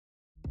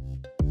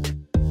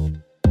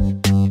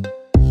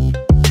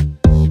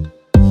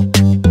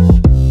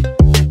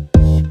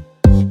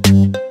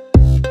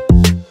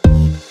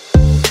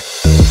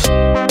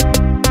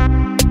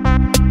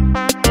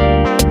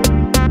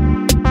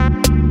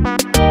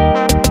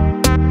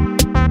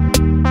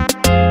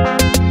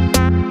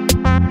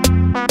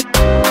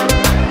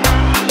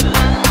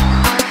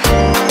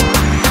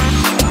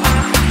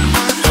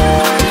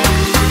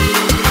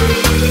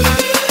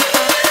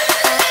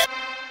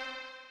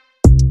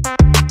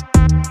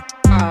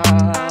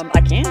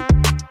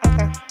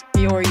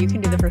you can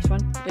do the first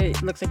one.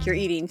 It looks like you're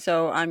eating,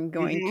 so I'm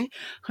going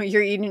to,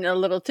 you're eating a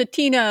little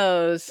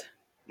Totino's.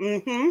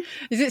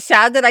 Is it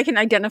sad that I can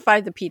identify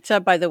the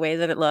pizza by the way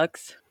that it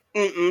looks?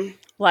 But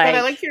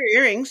I like your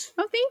earrings.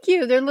 Oh, thank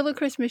you. They're little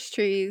Christmas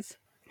trees.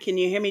 Can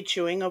you hear me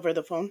chewing over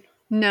the phone?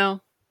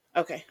 No.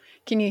 Okay.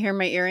 Can you hear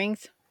my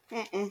earrings?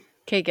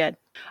 Okay, good.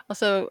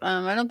 Also,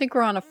 I don't think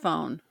we're on a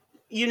phone.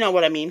 You know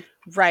what I mean.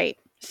 Right.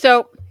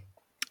 So,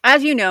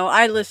 as you know,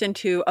 I listen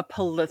to a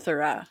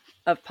plethora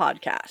of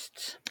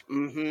podcasts.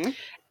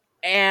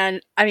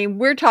 And, I mean,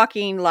 we're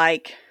talking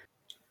like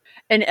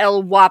an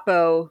El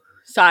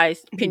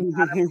Guapo-sized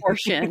pinata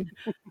portion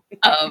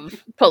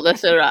of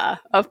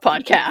plethora of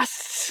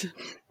podcasts.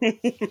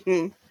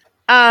 And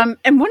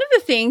one of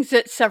the things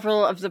that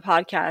several of the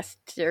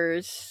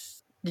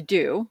podcasters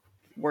do,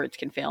 words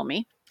can fail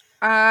me,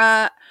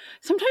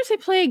 sometimes they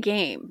play a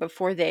game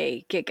before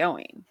they get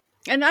going.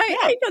 And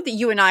I know that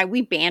you and I,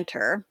 we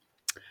banter.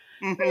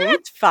 And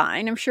that's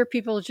fine. I'm sure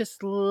people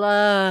just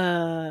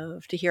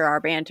love to hear our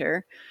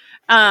banter.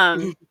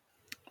 But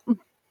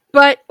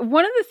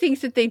one of the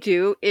things that they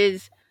do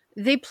is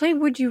they play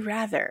Would You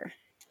Rather.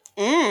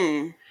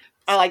 I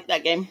like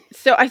that game.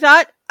 So I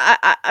thought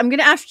I'm going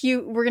to ask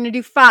you, we're going to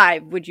do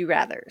 5 Would You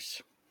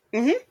Rathers.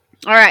 All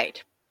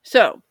right.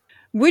 So,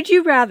 would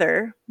you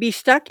rather be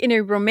stuck in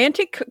a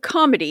romantic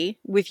comedy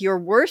with your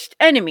worst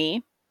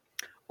enemy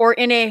or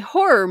in a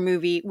horror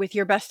movie with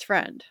your best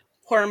friend?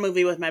 Horror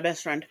movie with my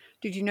best friend.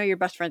 Did you know your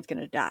best friend's going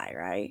to die,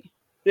 right?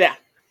 Yeah.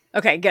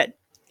 Okay, good.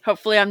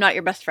 Hopefully I'm not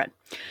your best friend.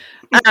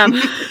 I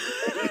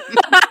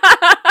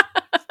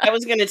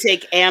was going to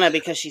take Anna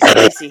because she's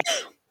spicy.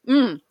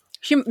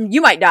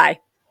 You might die.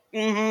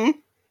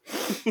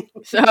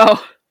 So,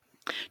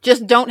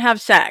 just don't have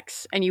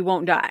sex and you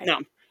won't die. No.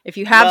 If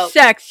you have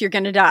sex, you're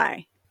going to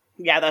die.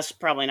 Yeah, that's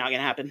probably not going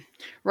to happen.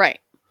 Right.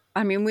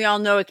 I mean, we all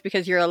know it's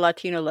because you're a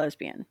Latino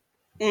lesbian.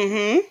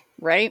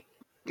 Right?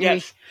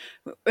 Yes.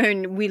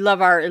 And we love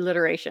our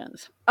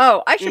alliterations.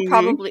 Oh, I should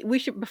we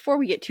should, before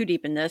we get too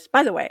deep in this,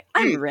 by the way,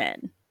 I'm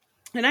Ren.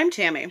 And I'm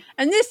Tammy.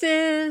 And this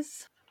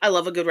is... I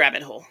love a good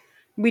rabbit hole.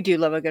 We do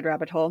love a good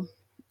rabbit hole.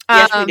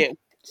 Yes, we do.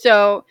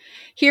 So,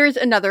 here's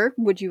another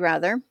Would You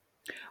Rather.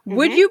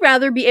 Would you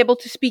rather be able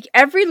to speak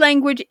every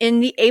language in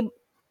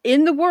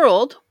the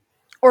world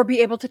or be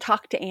able to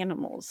talk to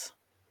animals?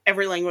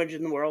 Every language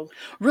in the world.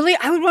 Really?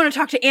 I would want to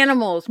talk to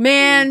animals.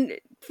 Man,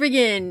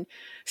 friggin'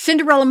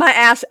 Cinderella my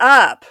ass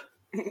up.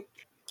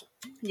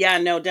 Yeah,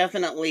 no,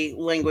 definitely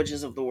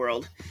languages of the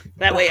world.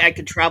 That way I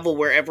could travel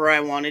wherever I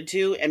wanted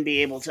to and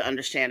be able to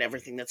understand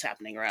everything that's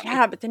happening around me.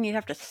 Yeah, but then you'd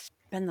have to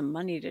spend the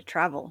money to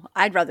travel.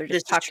 I'd rather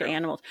just talk to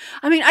animals.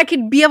 I mean, I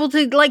could be able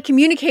to like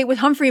communicate with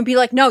Humphrey and be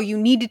like, no, you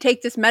need to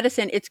take this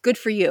medicine. It's good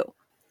for you.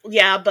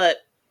 Yeah, but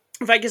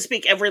if I could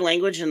speak every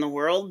language in the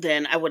world,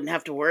 then I wouldn't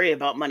have to worry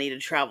about money to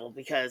travel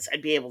because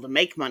I'd be able to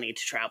make money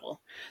to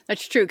travel.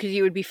 That's true, because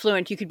you would be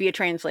fluent. You could be a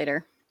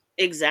translator.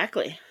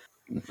 Exactly.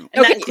 And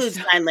that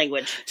includes sign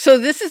language. So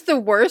this is the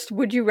worst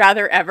Would You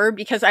Rather ever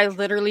because I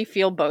literally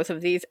feel both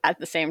of these at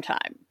the same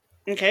time.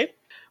 Okay.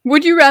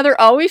 Would you rather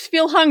always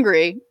feel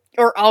hungry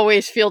or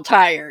always feel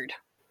tired?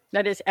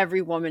 That is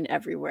every woman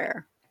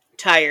everywhere.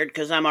 Tired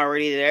because I'm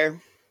already there.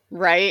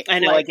 Right? I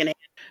know I can.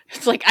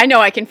 It's like, I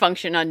know I can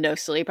function on no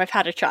sleep. I've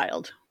had a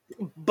child.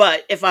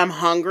 But if I'm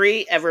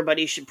hungry,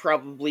 everybody should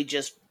probably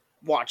just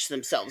watch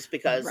themselves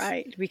because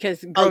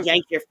I'll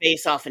yank your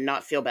face off and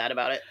not feel bad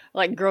about it.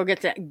 Like girl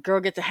gets a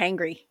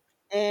hangry.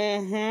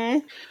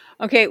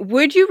 Okay,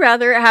 would you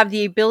rather have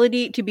the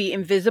ability to be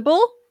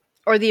invisible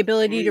or the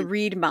ability to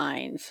read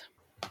minds?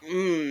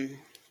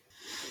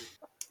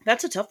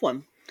 That's a tough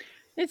one.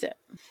 Is it?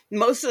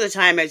 Most of the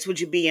time it's would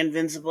you be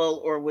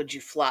invincible or would you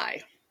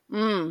fly?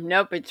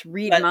 Nope, it's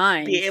read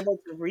minds. Be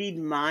able to read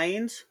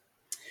minds?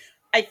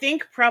 I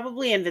think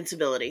probably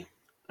invincibility.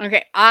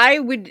 Okay, I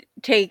would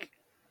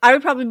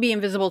probably be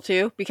invisible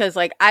too, because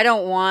like I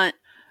don't want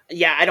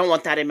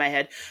that in my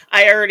head.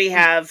 I already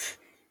have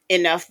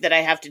enough that I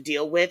have to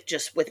deal with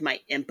just with my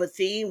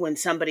empathy. When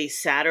somebody's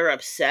sad or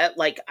upset,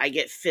 like I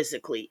get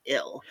physically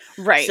ill.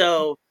 Right.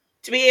 So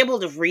to be able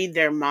to read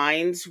their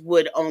minds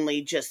would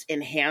only just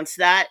enhance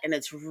that, and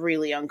it's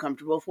really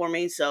uncomfortable for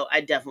me. So I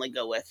definitely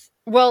go with.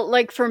 Well,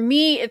 like for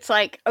me, it's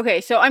like,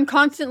 okay, so I'm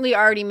constantly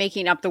already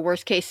making up the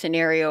worst case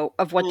scenario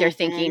of what they're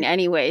thinking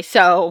anyway.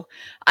 So,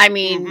 I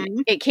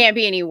mean, it can't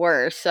be any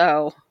worse.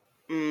 So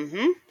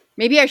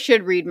maybe I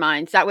should read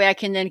minds. That way I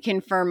can then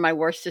confirm my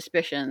worst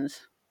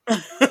suspicions.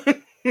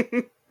 This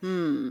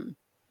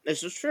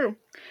is true.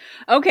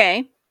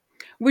 Okay.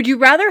 Would you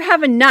rather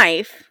have a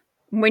knife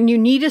when you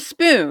need a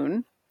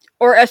spoon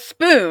or a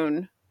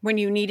spoon when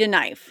you need a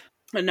knife?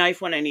 A knife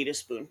when I need a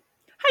spoon.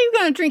 How are you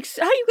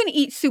going to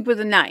eat soup with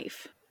a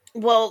knife?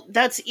 Well,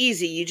 that's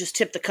easy. You just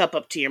tip the cup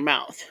up to your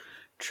mouth.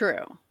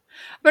 True.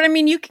 But I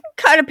mean, you can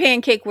cut a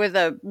pancake with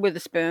a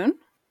spoon.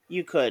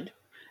 You could.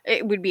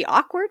 It would be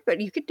awkward,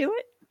 but you could do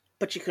it.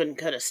 But you couldn't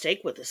cut a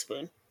steak with a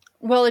spoon.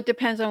 Well, it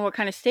depends on what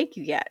kind of steak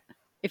you get.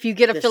 If you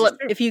get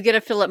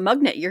a fillet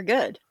Magnet, you're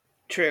good.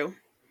 True.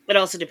 It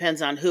also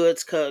depends on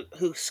who's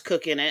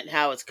cooking it,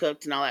 how it's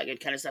cooked, and all that good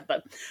kind of stuff.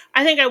 But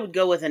I think I would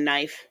go with a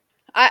knife.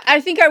 I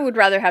think I would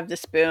rather have the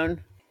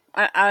spoon.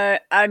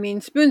 I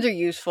mean, spoons are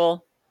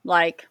useful.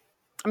 Like,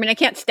 I mean, I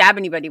can't stab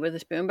anybody with a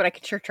spoon, but I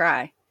could sure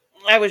try.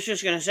 I was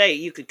just going to say,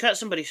 you could cut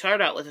somebody's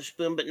heart out with a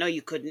spoon, but no,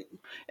 you couldn't.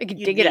 I could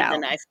dig it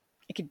out. I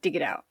could dig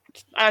it out.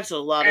 That's a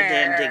lot of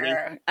damn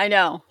digging. I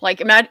know. Like,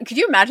 could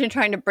you imagine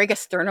trying to break a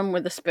sternum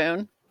with a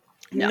spoon?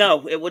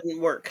 No, it wouldn't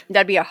work.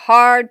 That'd be a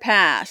hard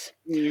pass.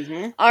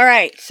 Mm-hmm. All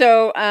right.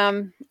 So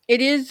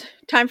it is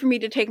time for me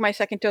to take my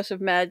second dose of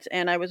meds,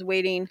 and I was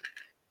waiting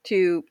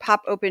to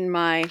pop open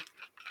my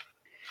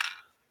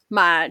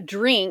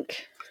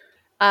drink.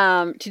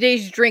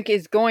 Today's drink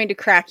is going to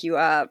crack you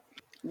up,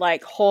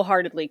 like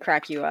wholeheartedly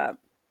crack you up.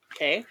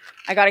 Okay.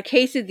 I got a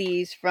case of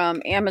these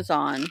from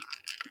Amazon.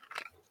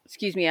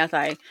 Excuse me as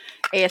I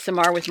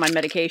ASMR with my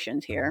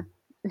medications here.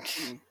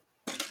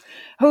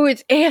 Oh,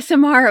 it's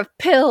ASMR of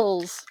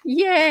pills.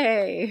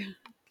 Yay.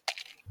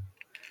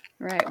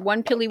 All right,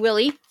 one Pilly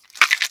Willy.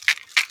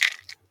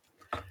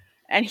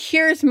 And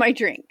here's my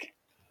drink.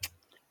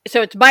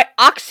 So it's by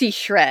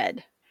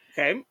OxyShred.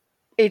 Okay.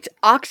 It's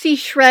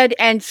OxyShred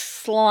and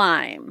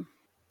Slime.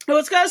 Oh,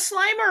 it's got a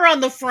Slimer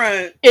on the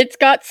front. It's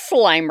got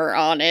Slimer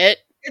on it.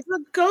 It's a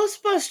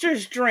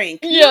Ghostbusters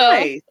drink. Yeah.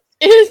 Nice.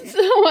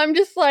 So I'm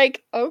just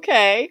like,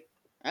 okay.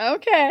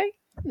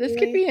 This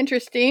could be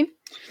interesting.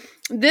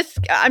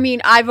 I mean,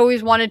 I've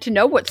always wanted to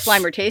know what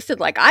Slimer tasted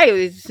like. I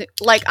always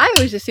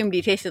assumed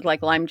he tasted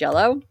like lime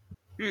jello.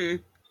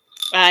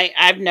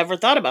 I've never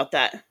thought about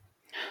that.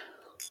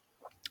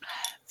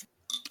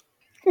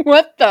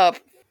 What the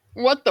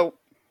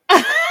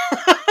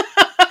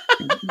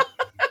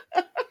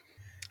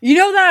You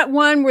know that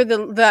one where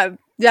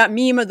that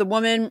meme of the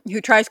woman who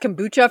tries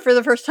kombucha for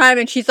the first time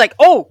and she's like,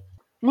 "Oh,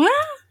 what?"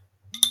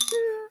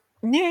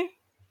 Yeah.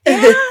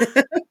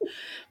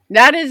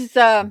 That is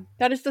the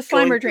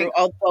Slimer drink.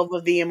 All 12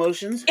 of the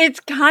emotions. It's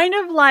kind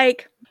of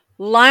like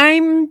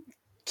lime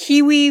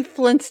kiwi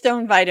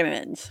Flintstone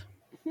vitamins.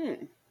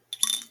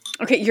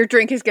 Okay, your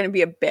drink is going to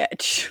be a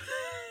bitch.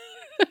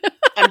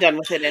 I'm done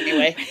with it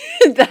anyway.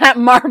 That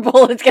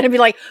marble is going to be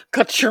like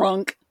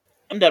ka-chunk.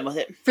 I'm done with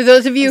it. For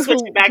those of you who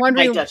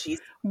wondering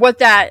what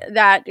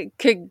that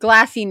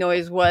glassy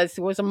noise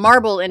was a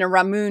marble in a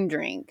Ramoon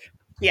drink.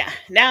 Yeah,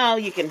 now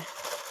you can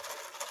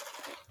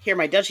hear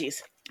my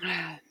Dutchies.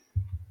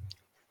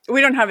 We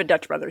don't have a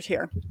Dutch Brothers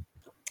here.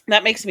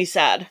 That makes me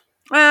sad.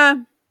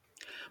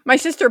 My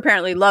sister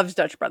apparently loves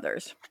Dutch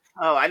Brothers.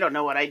 Oh, I don't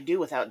know what I'd do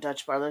without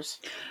Dutch Brothers.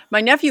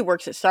 My nephew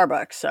works at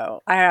Starbucks,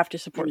 so I have to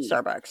support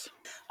Starbucks.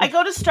 I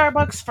go to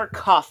Starbucks for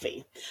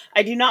coffee.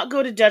 I do not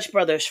go to Dutch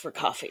Brothers for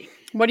coffee.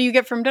 What do you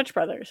get from Dutch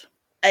Brothers?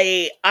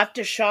 A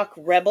Aftershock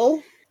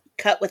Rebel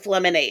cut with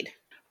lemonade.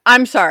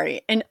 I'm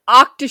sorry, an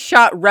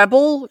Octoshot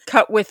Rebel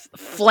cut with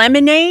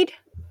Flemonade?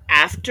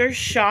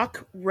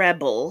 Aftershock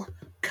Rebel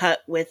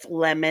cut with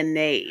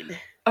lemonade.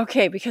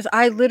 Okay, because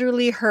I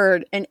literally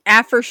heard an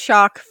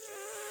Aftershock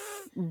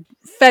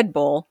Fed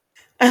Bowl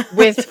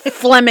with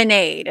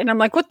Flemonade. And I'm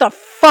like, what the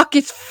fuck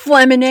is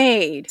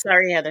Flemonade?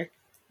 Sorry, Heather.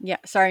 Yeah,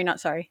 sorry, not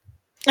sorry.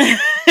 All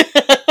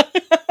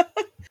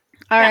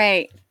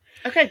right.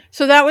 Okay.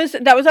 So that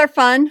was our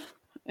fun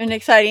and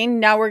exciting.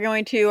 Now we're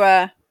going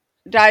to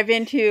dive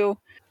into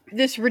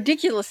this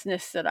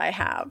ridiculousness that I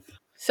have.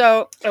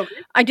 So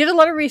I did a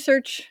lot of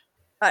research.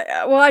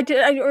 I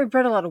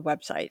read a lot of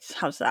websites.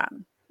 How's that?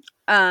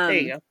 There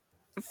you go.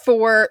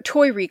 For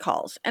toy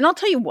recalls. And I'll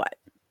tell you what.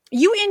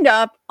 You end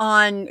up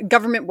on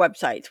government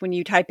websites when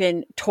you type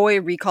in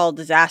toy recall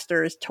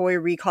disasters, toy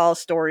recall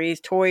stories,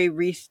 toy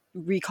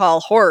recall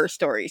horror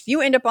stories.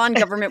 You end up on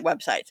government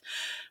websites.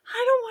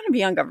 I don't want to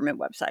be on government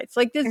websites.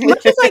 Like, as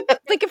much as like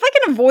if I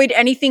can avoid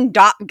anything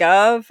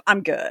 .gov,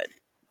 I'm good.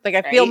 Like,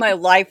 I feel my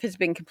life has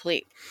been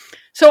complete.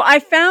 So I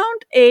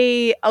found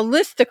a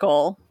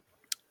listicle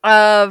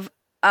of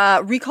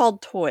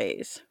recalled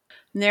toys.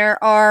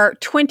 There are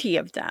 20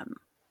 of them.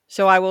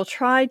 So I will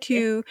try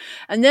to,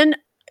 and then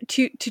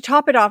to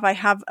top it off, I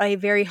have a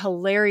very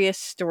hilarious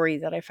story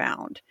that I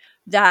found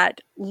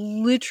that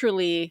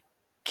literally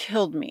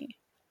killed me.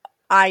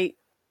 I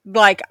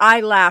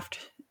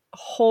laughed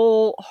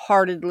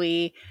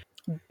wholeheartedly,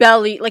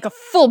 like a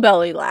full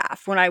belly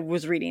laugh when I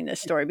was reading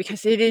this story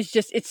because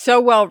it's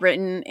so well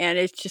written and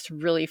it's just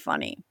really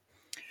funny.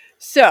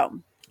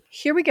 So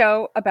here we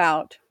go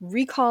about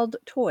recalled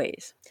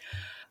toys.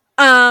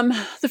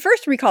 The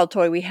first recalled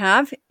toy we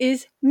have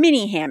is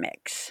mini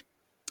hammocks.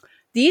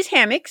 These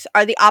hammocks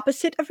are the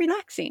opposite of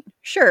relaxing.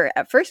 Sure,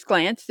 at first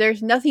glance,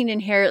 there's nothing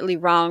inherently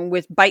wrong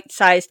with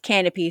bite-sized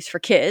canopies for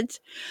kids,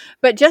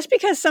 but just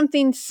because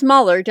something's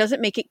smaller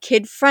doesn't make it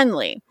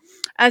kid-friendly.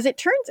 As it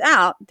turns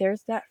out,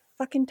 there's that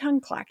fucking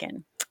tongue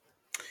clacking.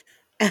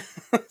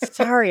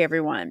 Sorry,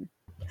 everyone.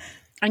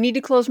 I need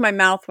to close my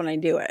mouth when I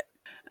do it.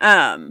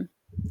 The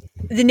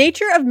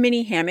nature of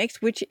mini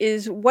hammocks, which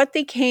is what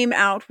they came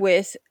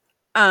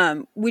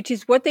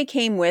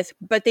with,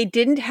 but they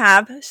didn't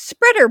have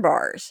spreader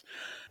bars.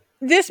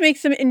 This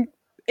makes them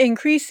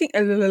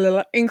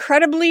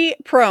incredibly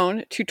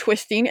prone to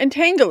twisting and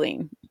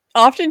tangling.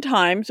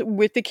 oftentimes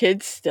with the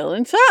kids still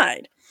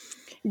inside.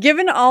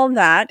 Given all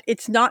that,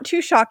 it's not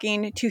too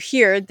shocking to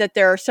hear that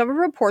there are several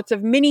reports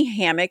of mini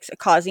hammocks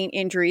causing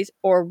injuries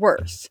or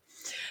worse.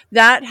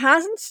 That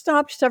hasn't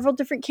stopped several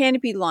different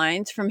canopy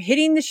lines from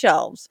hitting the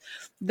shelves,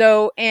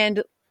 though,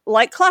 and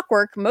like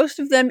clockwork, most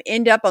of them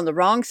end up on the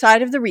wrong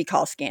side of the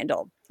recall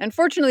scandal.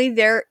 Unfortunately,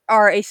 there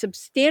are a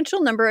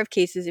substantial number of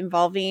cases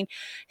involving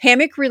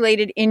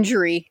hammock-related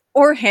injury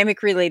or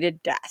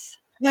hammock-related death.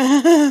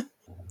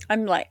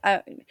 I'm like,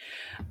 I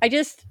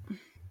just,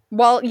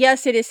 well,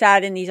 yes, it is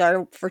sad, and these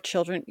are for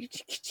children.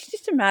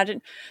 Just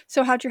imagine.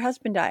 So, how'd your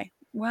husband die?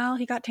 Well,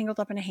 he got tangled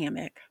up in a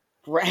hammock.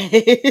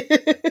 Right.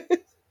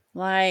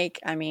 Like,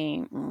 I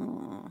mean,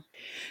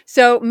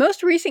 So,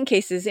 most recent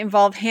cases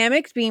involve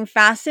hammocks being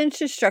fastened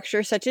to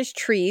structures such as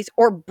trees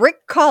or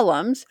brick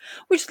columns,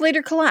 which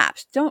later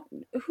collapsed.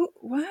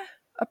 What?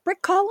 A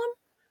brick column?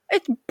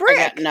 It's brick.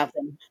 I got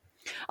nothing.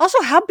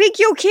 Also, how big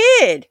your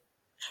kid?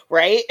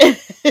 Right?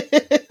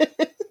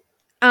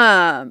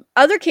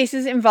 Other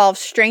cases involve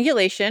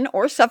strangulation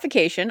or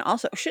suffocation.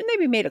 Also, shouldn't they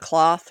be made of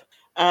cloth?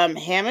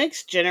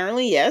 Hammocks,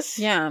 generally, yes.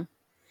 Yeah.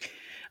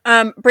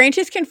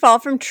 Branches can fall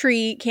from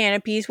tree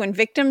canopies when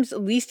victims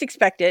least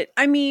expect it.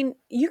 I mean,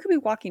 you could be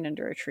walking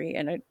under a tree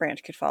and a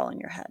branch could fall on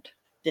your head.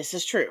 This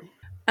is true.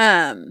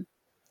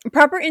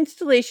 Proper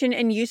installation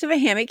and use of a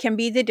hammock can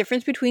be the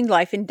difference between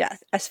life and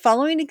death, as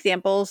following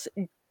examples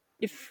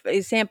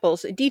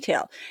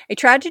detail. A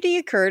tragedy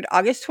occurred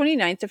August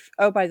 29th of,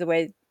 oh, by the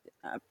way,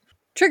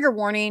 trigger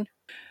warning.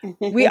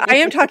 I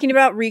am talking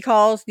about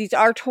recalls. These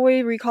are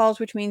toy recalls,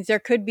 which means there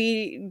could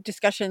be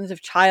discussions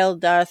of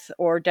child death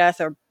or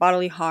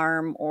bodily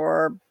harm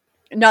or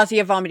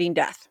nausea, vomiting,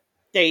 death.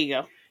 There you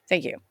go.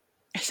 Thank you.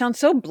 I sound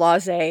so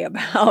blasé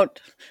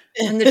about,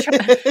 and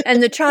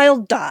the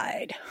child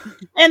died.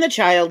 And the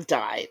child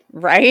died.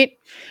 Right?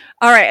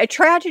 All right. A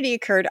tragedy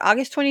occurred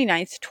August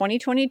 29th,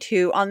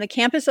 2022 on the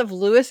campus of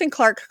Lewis and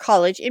Clark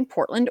College in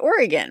Portland,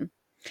 Oregon.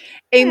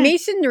 A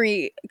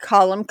masonry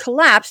column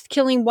collapsed,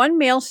 killing one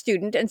male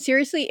student and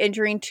seriously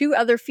injuring two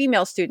other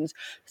female students.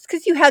 It's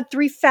because you had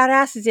three fat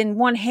asses in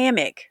one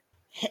hammock.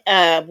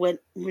 When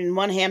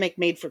one hammock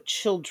made for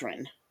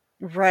children.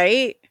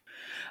 Right?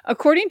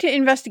 According to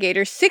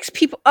investigators, 6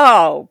 people...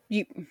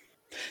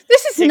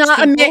 This is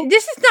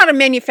not a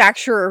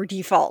manufacturer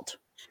default.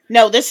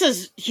 No, this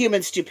is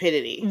human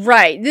stupidity.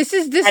 Right. This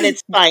is at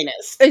its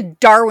finest.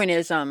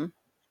 Darwinism.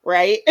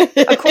 Right?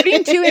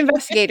 According to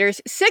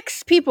investigators,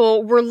 6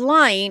 people were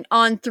lying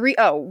on 3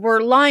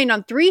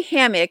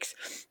 hammocks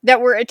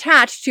that were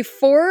attached to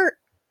four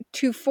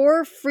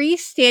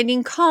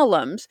freestanding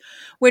columns.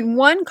 When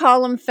one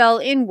column fell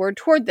inward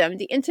toward them,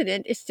 the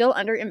incident is still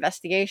under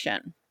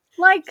investigation.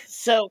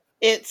 So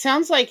it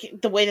sounds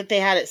like the way that they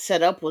had it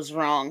set up was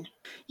wrong.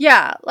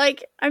 Yeah,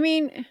 I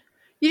mean,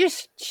 you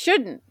just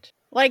shouldn't,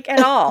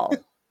 at all.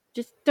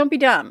 Just don't be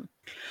dumb.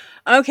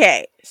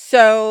 Okay,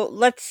 so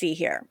let's see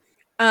here.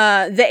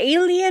 The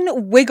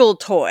Alien Wiggle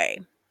Toy.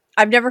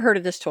 I've never heard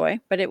of this toy,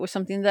 but it was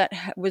something that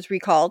was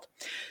recalled.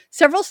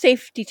 Several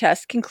safety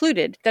tests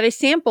concluded that a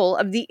sample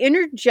of the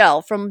inner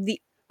gel from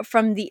the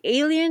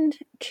alien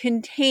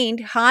contained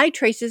high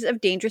traces of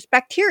dangerous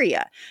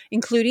bacteria,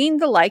 including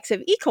the likes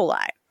of E.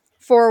 coli.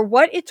 For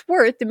what it's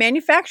worth, the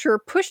manufacturer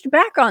pushed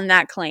back on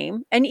that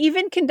claim and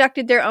even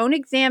conducted their own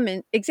exams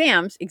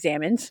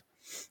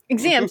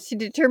to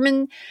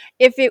determine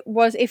if it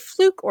was a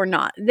fluke or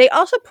not. They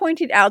also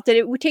pointed out that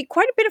it would take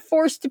quite a bit of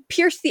force to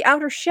pierce the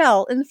outer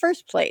shell in the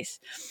first place.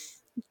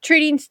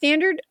 Trading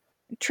standard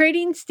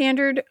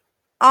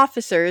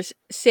officers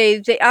say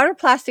the outer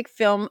plastic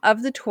film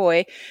of the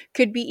toy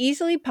could be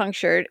easily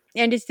punctured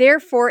and is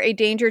therefore a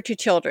danger to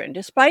children.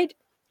 Despite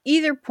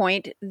either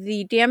point,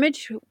 the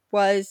damage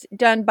was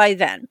done by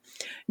then.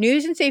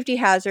 News and safety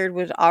hazard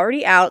was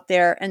already out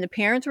there, and the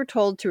parents were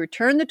told to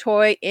return the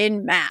toy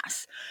in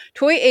mass.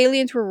 Toy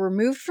aliens were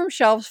removed from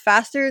shelves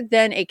faster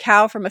than a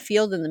cow from a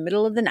field in the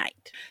middle of the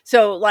night.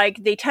 So,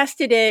 they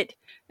tested it,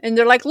 and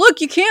they're like,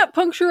 look, you can't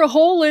puncture a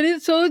hole in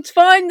it, so it's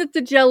fine that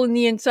the gel in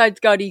the inside's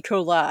got E.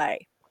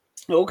 coli.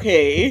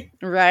 Okay.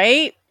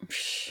 Right?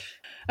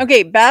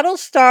 Okay,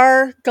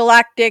 Battlestar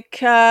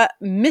Galactic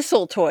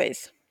missile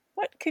toys.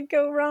 What could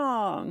go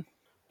wrong?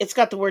 It's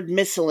got the word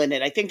missile in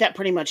it. I think that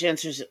pretty much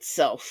answers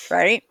itself.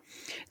 Right?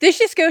 This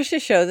just goes to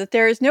show that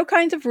there is no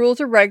kinds of rules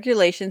or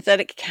regulations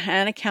that it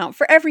can account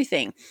for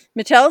everything.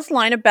 Mattel's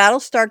line of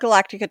Battlestar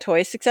Galactica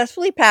toys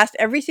successfully passed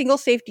every single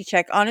safety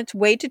check on its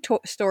way to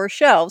store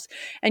shelves,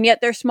 and yet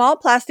their small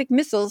plastic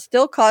missiles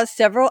still cause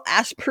several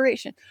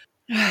aspirations.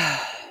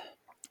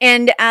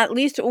 And at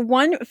least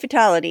one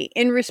fatality.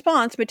 In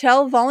response,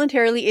 Mattel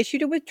voluntarily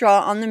issued a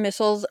withdrawal on the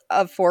missiles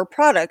of 4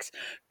 products: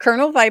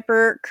 Colonel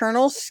Viper,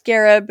 Colonel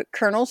Scarab,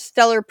 Colonel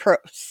Stellar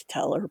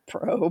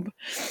Probe,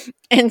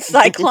 and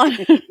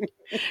Cyclone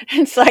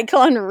and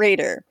Cyclone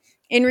Raider.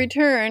 In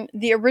return,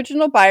 the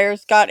original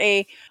buyers got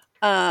a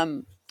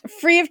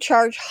free of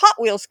charge Hot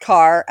Wheels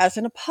car as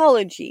an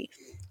apology.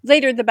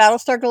 Later, the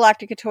Battlestar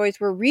Galactica toys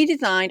were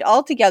redesigned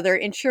altogether,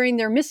 ensuring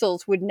their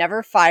missiles would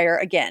never fire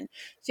again.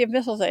 So you have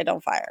missiles that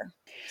don't fire.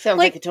 Sounds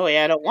like a toy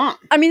I don't want.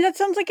 I mean, that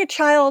sounds like a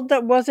child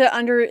that wasn't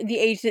under the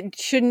age that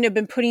shouldn't have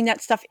been putting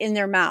that stuff in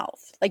their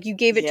mouth. Like, you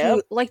gave it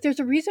to, like, there's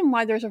a reason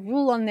why there's a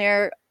rule on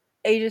there,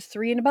 ages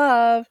 3 and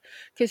above,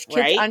 because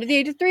kids under the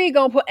age of 3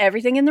 go and put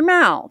everything in their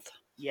mouth.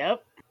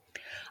 Yep.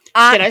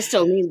 I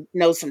still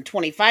know some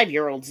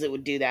 25-year-olds that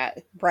would do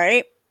that.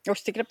 Right? Or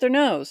stick it up their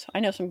nose.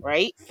 I know some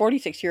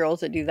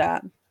 46-year-olds that do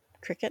that.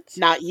 Crickets.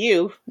 Not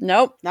you.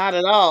 Nope. Not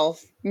at all.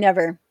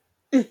 Never.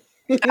 All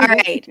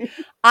right.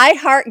 I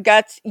Heart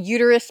Guts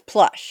Uterus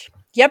Plush.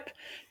 Yep,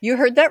 you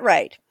heard that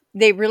right.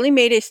 They really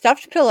made a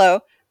stuffed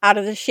pillow out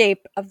of the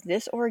shape of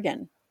this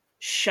organ.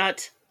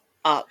 Shut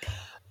up.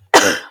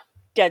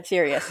 Dead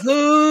serious.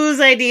 Whose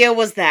idea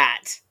was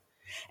that?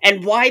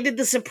 And why did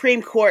the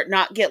Supreme Court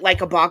not get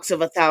like a box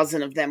of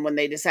 1,000 of them when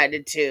they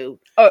decided to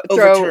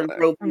overturn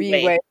Roe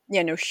v. Wade?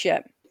 Yeah, no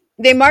shit.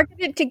 They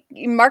marketed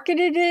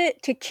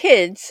it to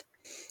kids.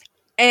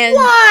 And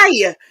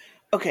why?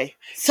 Okay,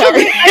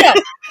 sorry.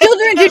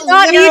 Children do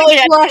not need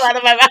a plush. Out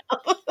of my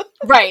mouth.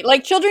 Right,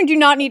 like children do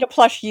not need a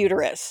plush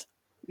uterus.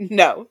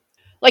 No.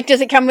 Like,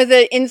 does it come with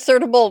an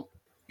insertable?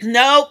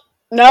 Nope.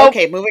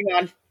 Okay, moving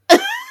on.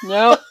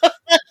 Nope.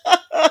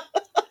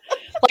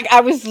 Like,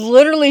 I was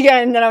literally,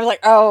 and then I was like,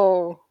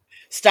 oh.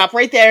 Stop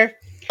right there.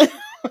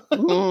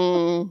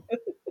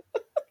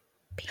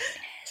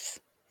 Penis.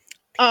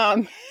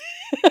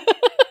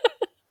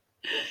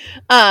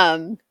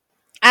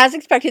 As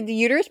expected, the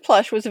uterus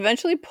plush was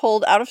eventually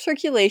pulled out of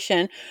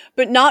circulation,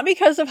 but not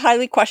because of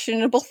highly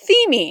questionable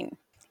theming.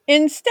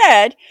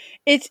 Instead,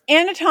 its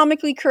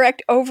anatomically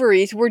correct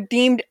ovaries were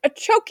deemed a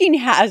choking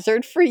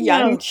hazard for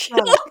young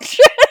children.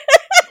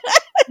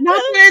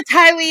 Not that it's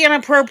highly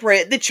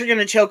inappropriate that you're going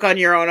to choke on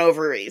your own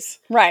ovaries.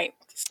 Right.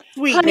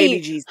 Sweet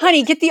baby Jesus.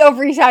 Honey, get the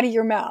ovaries out of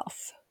your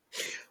mouth.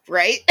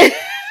 Right?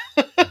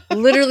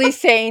 Literally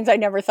sayings I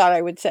never thought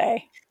I would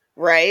say.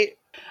 Right?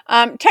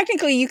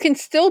 Technically, you can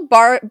still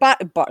buy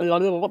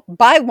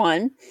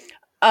one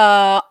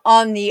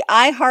on the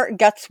I Heart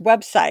Guts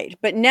website.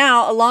 But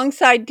now,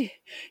 alongside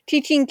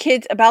teaching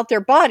kids about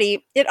their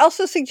body, it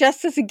also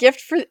suggests as a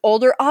gift for the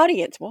older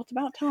audience. Well, it's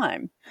about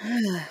time.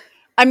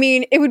 I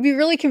mean, it would be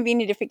really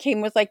convenient if it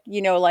came with, like,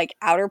 you know, like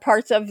outer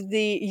parts of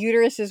the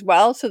uterus as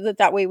well, so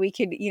that way we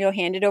could, you know,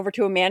 hand it over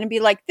to a man and be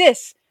like,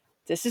 this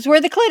is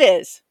where the clit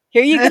is.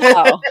 Here you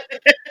go.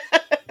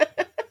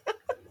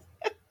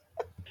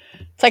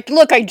 It's like,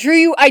 look, I drew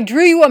you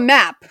a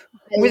map.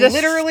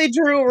 Literally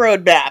drew a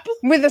road map.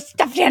 With a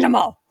stuffed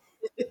animal.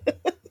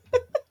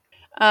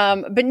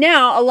 But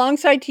now,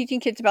 alongside teaching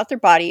kids about their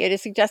body, it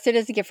is suggested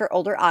as a gift for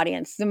older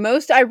audience. The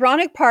most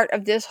ironic part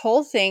of this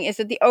whole thing is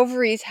that the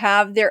ovaries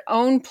have their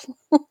own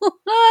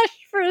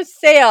plush for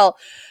sale,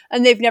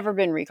 and they've never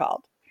been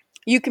recalled.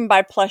 You can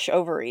buy plush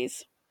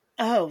ovaries.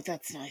 Oh,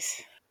 that's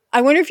nice.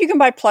 I wonder if you can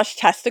buy plush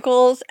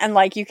testicles, and,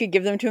 like, you could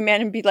give them to a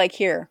man and be like,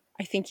 here,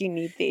 I think you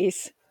need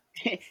these.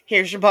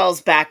 Here's your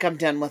balls back. I'm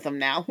done with them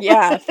now.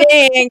 Yeah,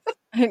 thanks.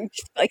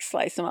 Just, like,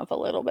 slice them up a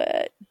little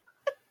bit.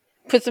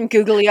 Put some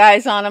googly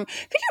eyes on them.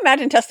 Could you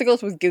imagine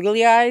testicles with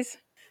googly eyes?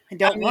 I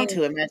don't want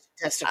to imagine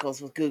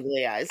testicles with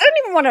googly eyes. I don't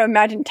even want to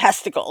imagine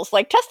testicles.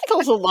 Like,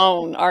 testicles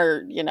alone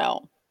are, you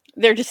know,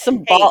 they're just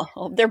some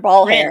they're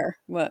ball hair.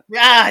 What?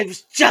 I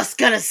was just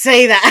going to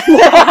say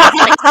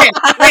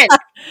that.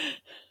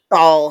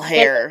 Ball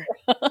hair.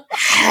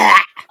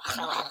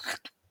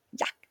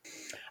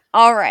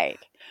 All right.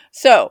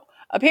 So,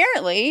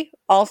 apparently,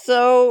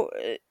 also,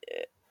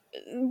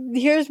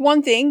 here's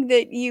one thing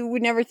that you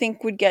would never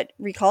think would get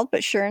recalled,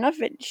 but sure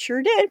enough, it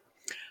sure did.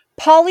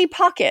 Polly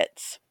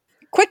Pockets.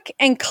 Quick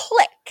and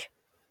Click.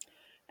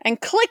 And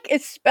click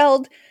is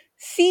spelled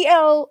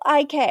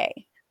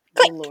C-L-I-K.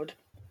 Click. Oh, Lord.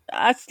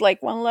 That's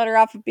like one letter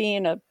off of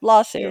being a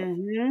lawsuit.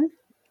 Mm-hmm.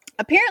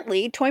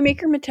 Apparently, toy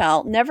maker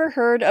Mattel never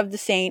heard of the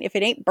saying, if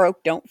it ain't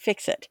broke, don't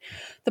fix it.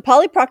 The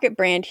Polly Pocket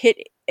brand hit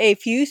a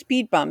few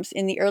speed bumps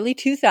in the early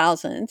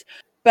 2000s,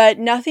 but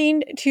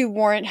nothing to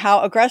warrant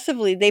how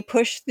aggressively they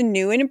pushed the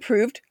new and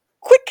improved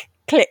Quick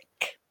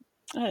Click.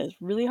 That is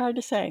really hard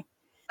to say.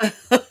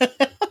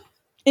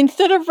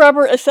 Instead of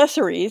rubber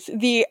accessories,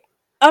 the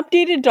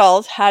updated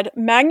dolls had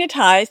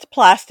magnetized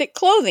plastic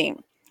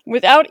clothing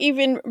without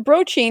even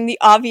broaching the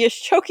obvious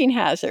choking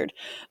hazard.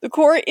 The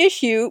core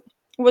issue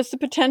was the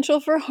potential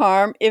for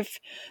harm if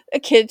a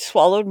kid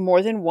swallowed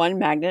more than one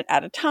magnet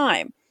at a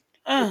time.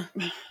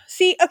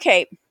 See,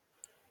 okay,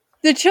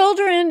 the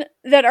children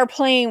that are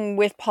playing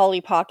with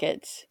Polly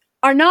Pockets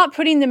are not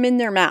putting them in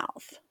their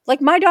mouth.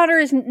 Like, my daughter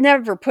has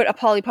never put a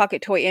Polly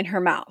Pocket toy in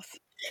her mouth.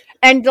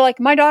 And, like,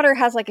 my daughter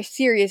has, like, a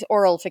serious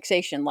oral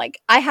fixation.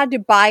 Like, I had to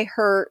buy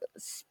her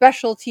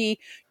specialty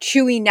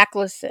chewy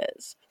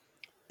necklaces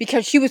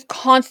because she was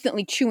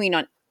constantly chewing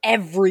on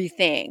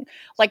everything.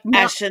 Like,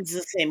 Ashton's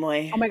the same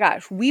way. Oh my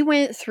gosh. We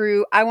went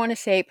through, I want to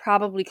say,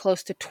 probably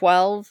close to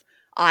 12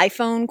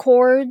 iPhone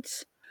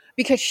cords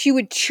because she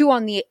would chew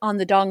on the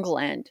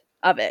dongle end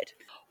of it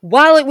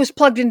while it was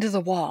plugged into the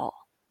wall.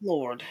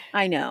 Lord.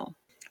 I know.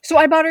 So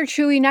I bought her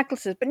chewy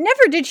necklaces, but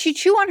never did she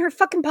chew on her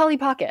fucking Polly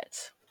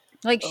Pockets.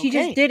 Like, she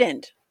just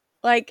didn't.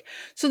 Like,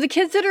 so the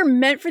kids that are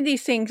meant for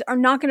these things are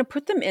not going to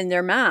put them in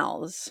their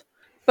mouths.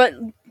 But,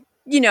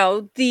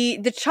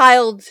 the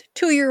child's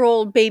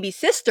 2-year-old baby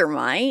sister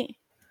might.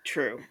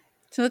 True.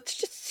 So it's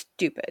just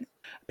stupid.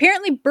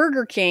 Apparently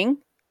Burger King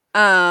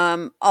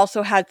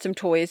also had some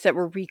toys that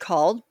were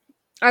recalled.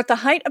 At the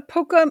height of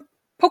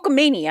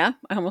Pokemania,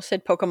 I almost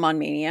said Pokemon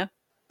Mania.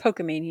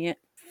 Pokemania.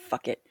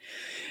 Fuck it.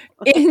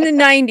 In the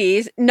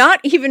 90s, not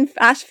even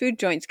fast food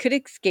joints could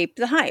escape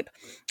the hype.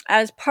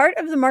 As part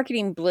of the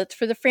marketing blitz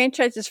for the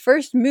franchise's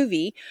first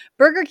movie,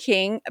 Burger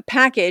King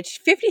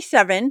packaged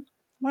 57.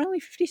 Why only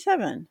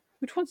 57?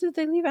 Which ones did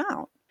they leave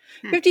out?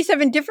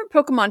 57 different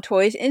Pokemon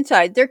toys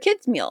inside their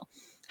kids' meal.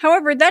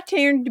 However, that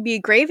turned to be a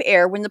grave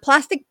error when the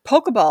plastic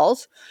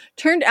Pokeballs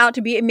turned out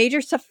to be a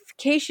major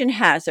suffocation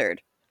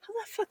hazard. How the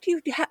fuck do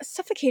you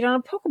suffocate on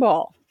a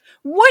Pokeball?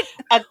 What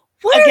are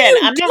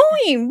you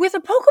doing with a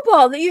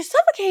Pokeball that you're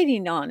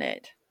suffocating on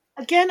it?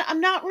 Again,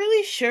 I'm not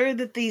really sure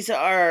that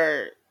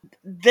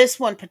this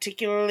one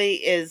particularly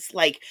is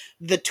like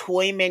the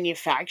toy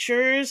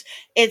manufacturers.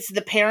 It's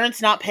the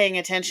parents not paying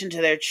attention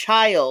to their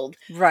child,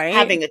 right?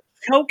 Having a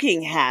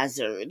choking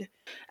hazard.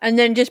 And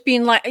then just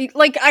being like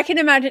I can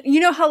imagine,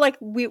 how like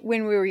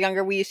when we were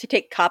younger, we used to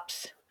take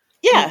cups,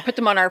 put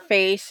them on our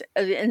face,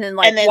 and then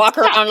walk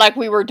around like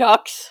we were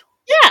ducks.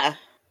 Yeah,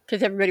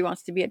 because everybody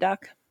wants to be a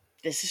duck.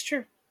 This is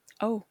true.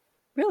 Oh,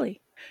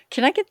 really?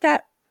 Can I get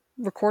that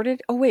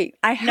recorded? Oh wait,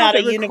 I have not it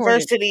a recorded.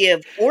 University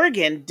of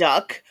Oregon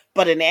duck,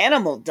 but an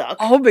animal duck.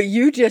 Oh, but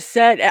you just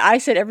said I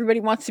said everybody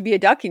wants to be a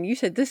duck, and you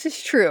said this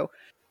is true.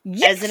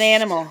 Yes. As an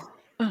animal.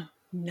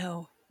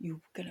 No,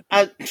 you're gonna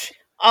be.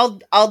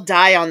 I'll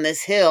die on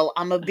this hill.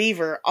 I'm a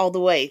beaver all the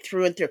way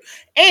through and through.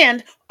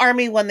 And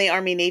Army won the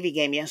Army-Navy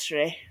game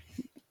yesterday.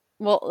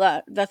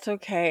 Well, that's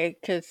okay,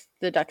 because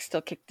the ducks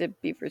still kicked the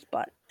beaver's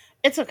butt.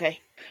 It's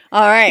okay.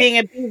 All right. Being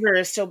a beaver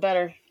is still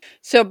better.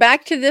 So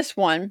back to this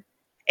one.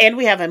 And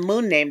we have a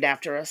moon named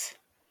after us.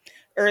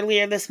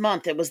 Earlier this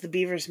month, it was the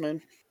beaver's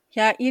moon.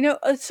 Yeah,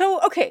 so,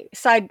 okay,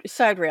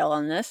 side rail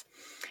on this.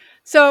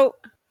 So,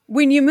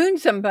 when you moon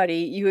somebody,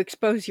 you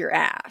expose your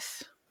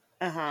ass.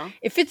 Uh-huh.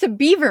 If it's a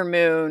beaver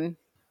moon,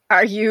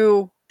 are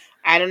you...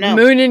 I don't know.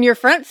 Mooning your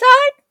front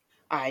side?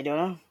 I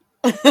don't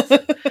know.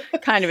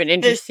 Kind of an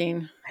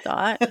interesting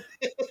thought.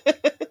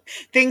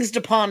 Things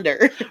to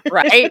ponder.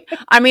 Right?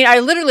 I mean, I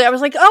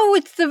was like, oh,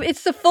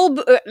 it's the full...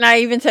 And I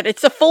even said,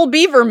 it's the full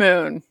beaver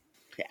moon.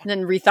 Yeah. And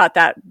then rethought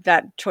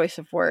that choice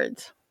of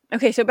words.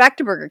 Okay, so back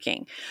to Burger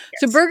King.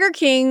 Yes. So Burger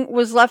King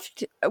was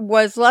left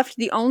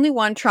the only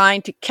one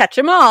trying to catch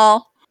them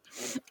all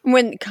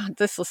when, God,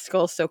 this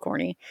skull is so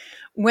corny,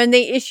 when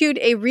they issued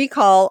a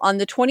recall on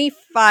the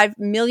 25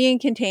 million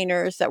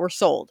containers that were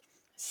sold.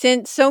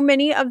 Since so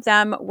many of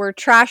them were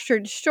trashed or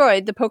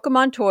destroyed, the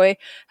Pokemon toy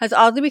has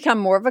oddly become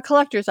more of a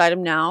collector's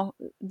item now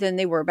than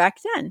they were back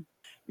then.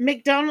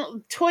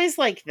 Toys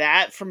like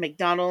that from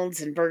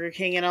McDonald's and Burger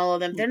King and all of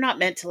them, they're not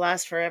meant to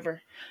last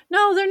forever.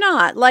 No, they're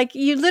not. Like,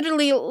 you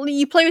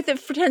play with it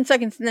for 10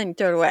 seconds and then you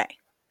throw it away.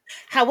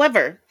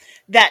 However,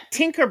 that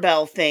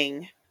Tinkerbell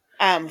thing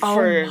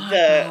for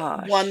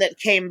the one that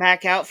came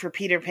back out for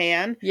Peter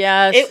Pan,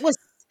 yes, it was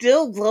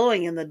still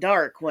glowing in the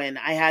dark when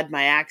I had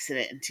my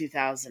accident in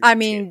 2000. I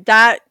mean,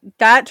 that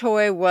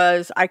toy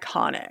was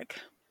iconic.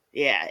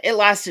 Yeah, it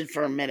lasted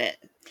for a minute.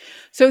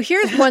 So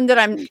here's one that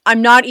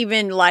I'm not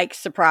even like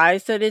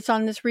surprised that it's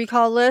on this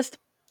recall list.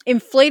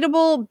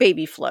 Inflatable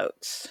baby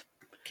floats.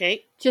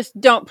 Okay. Just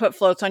don't put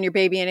floats on your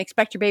baby and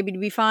expect your baby to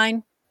be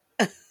fine.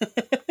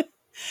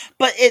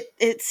 But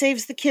it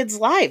saves the kids'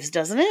 lives,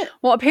 doesn't it?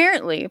 Well,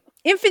 apparently,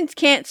 infants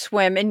can't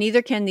swim and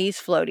neither can these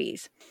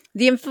floaties.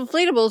 The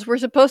inflatables were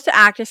supposed to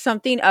act as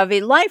something of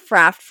a life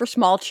raft for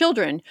small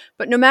children,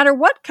 but no matter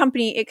what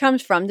company it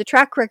comes from, the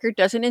track record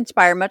doesn't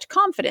inspire much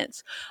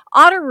confidence.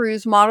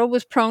 Otteroo's model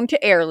was prone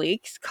to air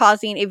leaks,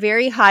 causing a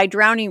very high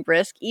drowning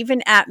risk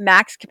even at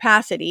max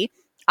capacity.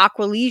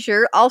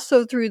 Aqualeisure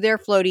also threw their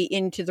floaty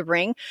into the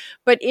ring,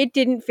 but it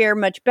didn't fare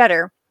much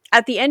better.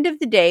 At the end of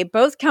the day,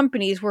 both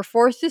companies were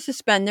forced to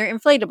suspend their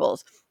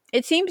inflatables.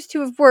 It seems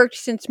to have worked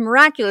since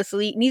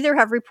miraculously neither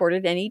have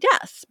reported any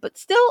deaths, but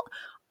still,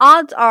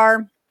 odds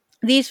are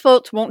these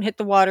floats won't hit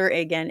the water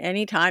again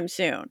anytime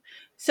soon.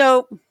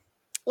 So,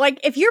 like,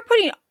 if you're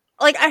putting,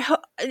 like,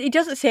 it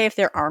doesn't say if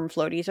they're arm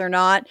floaties or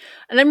not,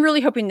 and I'm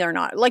really hoping they're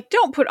not. Like,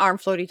 don't put arm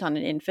floaties on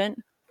an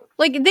infant.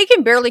 Like, they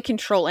can barely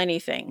control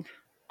anything.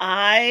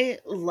 I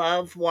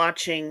love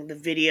watching the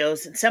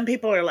videos, and some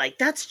people are like,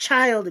 that's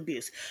child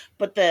abuse.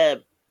 But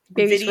the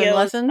baby swim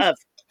lessons of,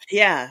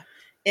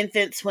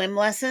 infant swim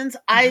lessons,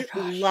 I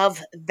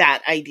love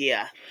that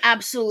idea.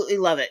 Absolutely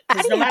love it.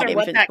 Because no matter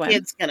what that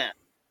kid's gonna...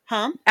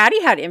 Huh?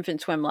 Addie had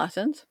infant swim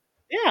lessons.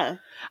 Yeah.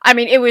 I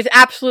mean, it was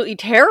absolutely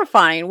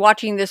terrifying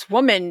watching this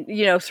woman,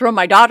 throw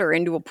my daughter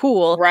into a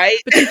pool. Right.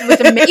 But it was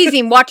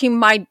amazing watching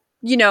my,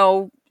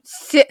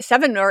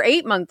 7 or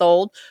 8 month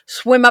old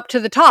swim up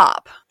to the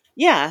top.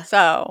 Yeah.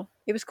 So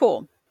it was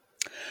cool.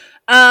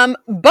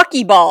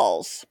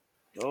 Buckyballs.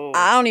 Oh,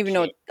 I don't even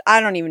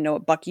know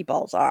what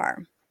Buckyballs are.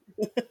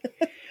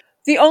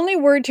 The only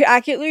word to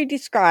accurately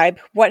describe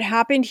what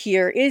happened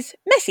here is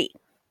messy.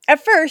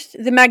 At first,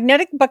 the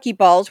magnetic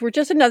buckyballs were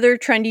just another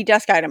trendy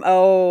desk item.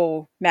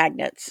 Oh,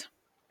 magnets.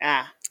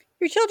 Ah.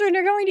 Your children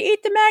are going to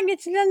eat the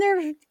magnets and then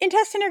their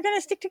intestines are going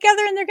to stick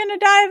together and they're going to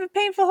die of a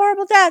painful,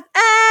 horrible death.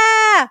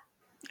 Ah!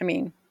 I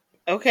mean,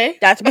 okay.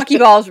 That's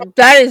buckyballs.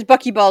 That is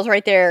buckyballs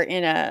right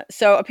there.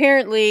 So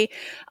apparently,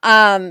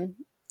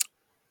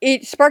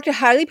 it sparked a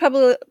highly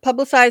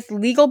publicized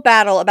legal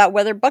battle about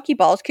whether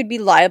buckyballs could be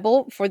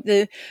liable for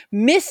the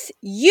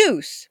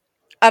misuse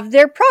of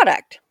their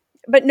product.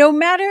 But no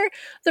matter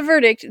the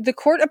verdict, the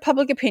court of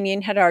public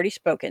opinion had already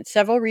spoken.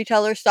 Several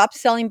retailers stopped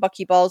selling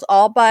buckyballs,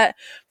 all but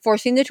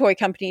forcing the toy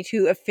company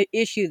to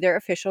issue their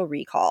official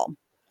recall.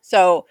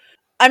 So,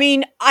 I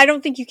mean, I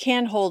don't think you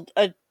can hold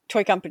a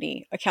toy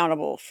company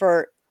accountable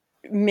for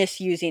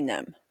misusing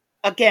them.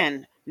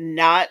 Again,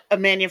 not a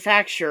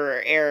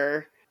manufacturer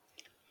error,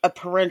 a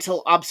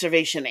parental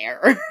observation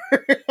error.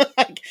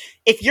 Like,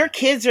 if your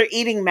kids are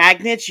eating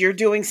magnets, you're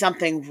doing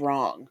something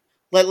wrong.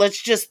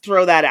 Let's just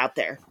throw that out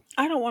there.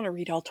 I don't want to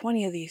read all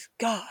 20 of these.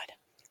 God.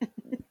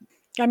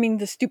 I mean,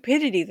 the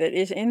stupidity that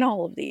is in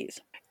all of these.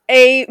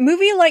 A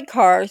movie like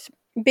Cars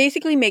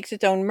basically makes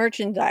its own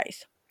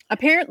merchandise.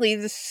 Apparently,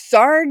 the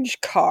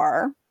Sarge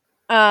car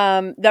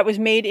that was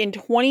made in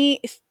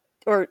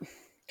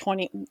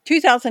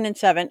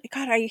 2007.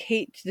 God, I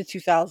hate the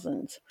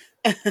 2000s.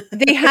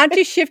 They had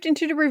to shift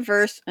into the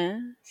reverse.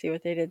 See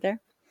what they did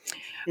there?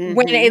 Mm-hmm.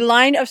 When a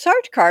line of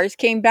Sarge cars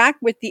came back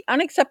with the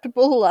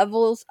unacceptable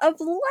levels of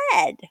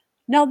lead.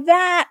 Now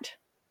that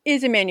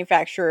is a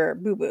manufacturer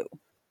boo-boo.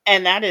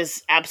 And that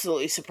is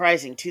absolutely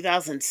surprising.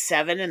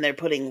 2007 and they're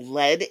putting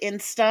lead in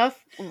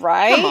stuff?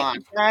 Right? Come on,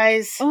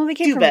 guys. Oh,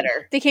 do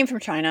better. They came from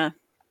China.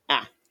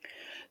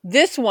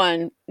 This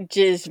one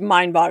is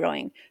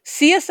mind-boggling.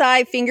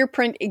 CSI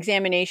Fingerprint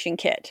Examination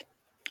Kit.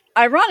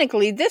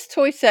 Ironically, this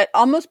toy set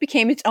almost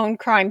became its own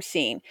crime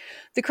scene.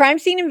 The crime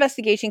scene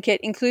investigation kit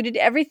included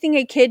everything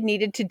a kid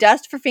needed to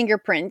dust for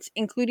fingerprints,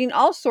 including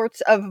all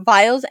sorts of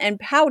vials and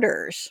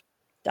powders. ...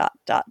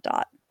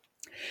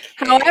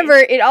 However,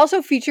 it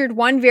also featured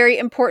one very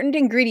important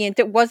ingredient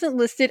that wasn't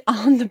listed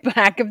on the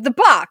back of the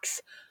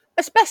box.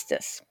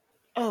 Asbestos.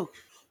 Oh,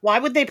 why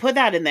would they put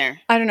that in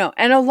there? I don't know.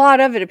 And a lot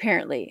of it,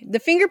 apparently. The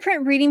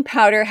fingerprint reading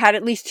powder had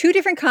at least 2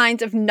 different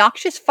kinds of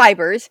noxious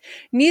fibers,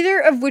 neither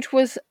of which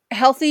was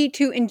healthy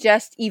to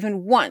ingest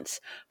even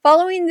once.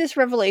 Following this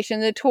revelation,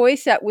 the toy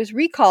set was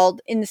recalled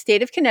in the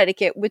state of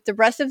Connecticut, with the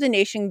rest of the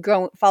nation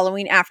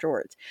following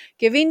afterwards.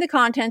 Given the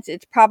contents,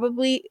 it's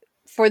probably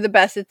for the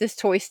best that this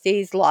toy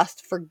stays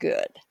lost for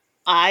good.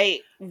 One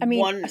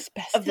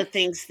of the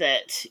things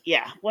that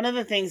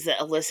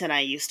Alyssa and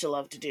I used to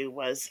love to do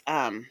was,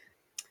 on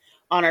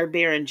our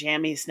Beer and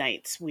Jammies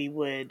nights, we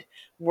would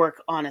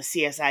work on a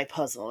CSI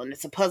puzzle. And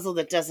it's a puzzle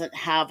that doesn't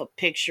have a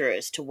picture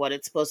as to what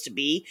it's supposed to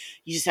be.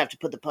 You just have to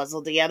put the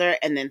puzzle together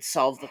and then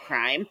solve the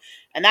crime.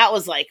 And that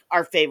was like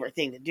our favorite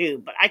thing to do.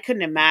 But I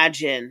couldn't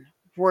imagine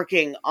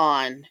working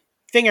on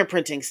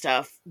fingerprinting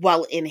stuff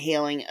while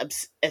inhaling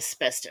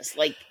asbestos.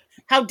 Like,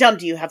 how dumb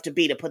do you have to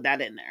be to put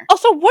that in there?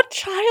 Also, what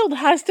child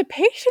has the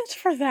patience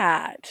for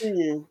that?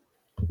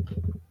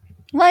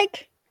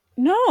 Like,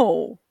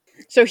 no.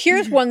 So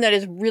here's one that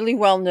is really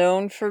well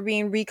known for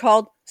being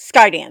recalled.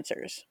 Sky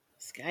Dancers.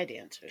 Sky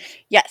Dancers?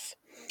 Yes.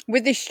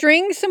 With a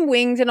string, some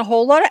wings, and a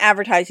whole lot of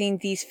advertising,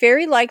 these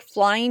fairy-like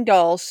flying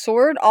dolls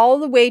soared all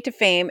the way to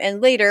fame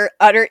and later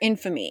utter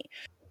infamy.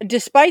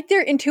 Despite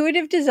their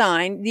intuitive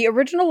design, the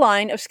original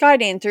line of Sky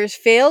Dancers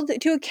failed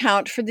to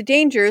account for the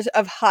dangers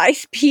of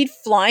high-speed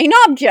flying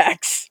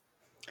objects.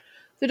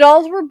 The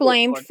dolls were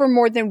blamed for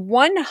more than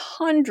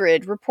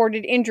 100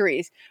 reported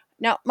injuries.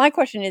 Now, my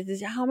question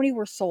is how many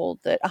were sold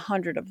that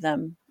 100 of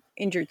them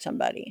injured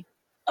somebody?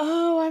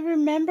 Oh, I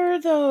remember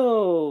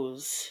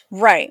those.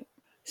 Right.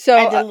 So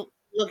I had to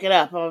look it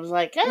up. I was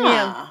like,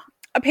 Yeah.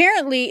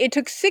 Apparently, it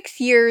took 6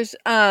 years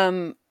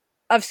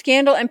of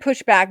scandal and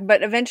pushback,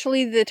 but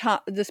eventually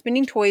the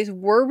spinning toys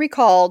were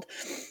recalled.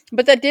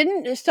 But that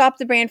didn't stop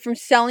the brand from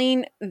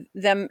selling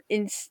them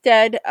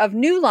instead of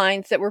new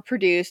lines that were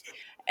produced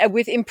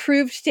with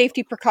improved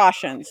safety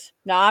precautions.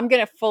 Now, I'm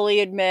going to fully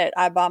admit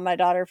I bought my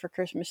daughter for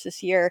Christmas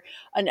this year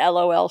an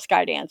LOL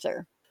Sky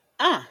Dancer.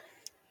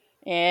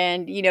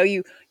 And,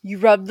 you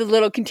rub the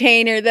little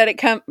container that it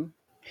comes...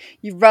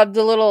 You rub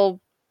the little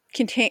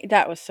container...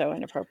 That was so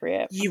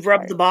inappropriate. You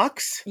rub the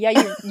box? Yeah,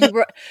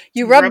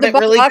 you rub the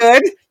box. Really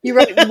good? You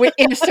rub it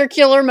in a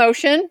circular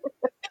motion.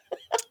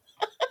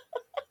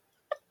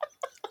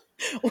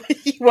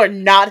 You are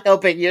not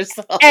helping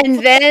yourself. And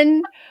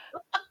then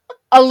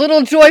a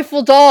little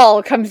joyful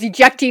doll comes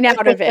ejecting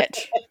out of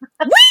it.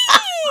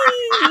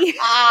 Whee!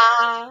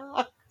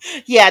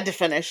 Yeah, to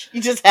finish.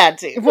 You just had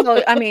to.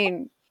 Well, I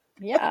mean,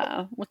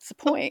 yeah. What's the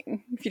point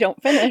if you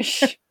don't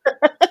finish?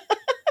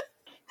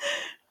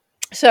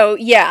 So,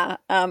 yeah,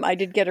 I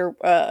did get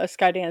a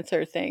Sky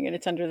Dancer thing, and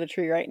it's under the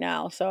tree right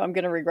now. So I'm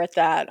going to regret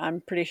that,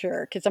 I'm pretty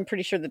sure. Because I'm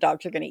pretty sure the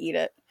dogs are going to eat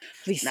it.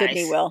 At least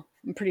Sydney will.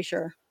 I'm pretty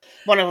sure.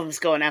 One of them's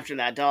going after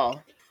that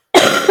doll.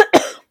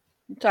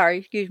 Sorry,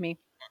 excuse me.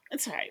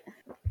 It's all right.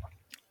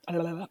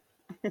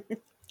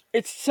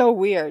 It's so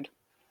weird.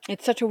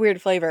 It's such a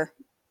weird flavor.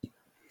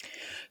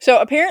 So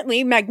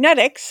apparently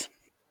magnetics,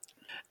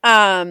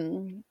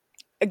 again,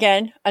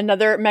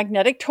 another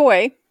magnetic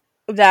toy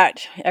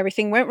that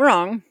everything went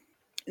wrong.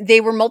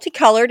 They were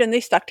multicolored and they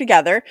stuck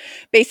together.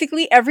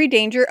 Basically every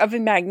danger of a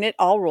magnet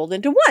all rolled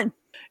into one.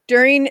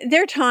 During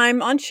their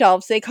time on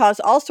shelves, they caused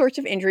all sorts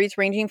of injuries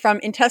ranging from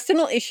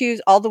intestinal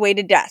issues all the way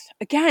to death.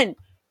 Again,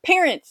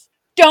 parents,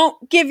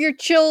 don't give your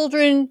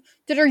children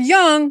that are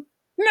young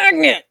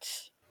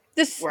magnets.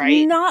 This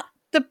is not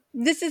the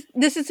this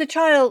is a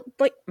child,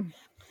 like, they're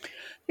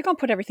going to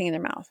put everything in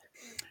their mouth.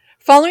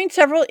 Following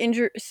several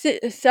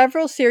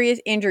serious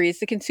injuries,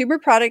 the Consumer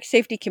Product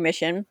Safety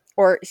Commission,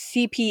 or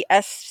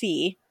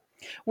CPSC,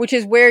 which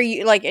is where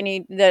you, like,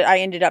 any that I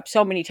ended up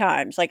so many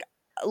times, like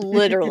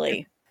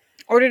literally,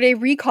 ordered a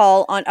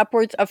recall on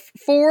upwards of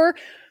 4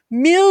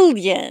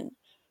 million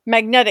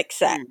magnetic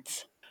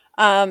sets.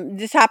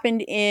 This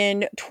happened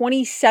in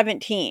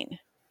 2017.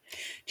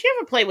 Did you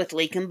ever play with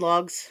Lincoln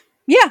Logs?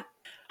 Yeah.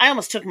 I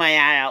almost took my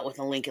eye out with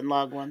a Lincoln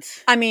Log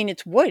once. I mean,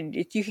 it's wood.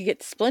 You could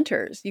get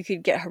splinters. You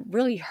could get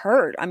really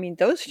hurt. I mean,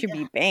 those should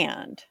be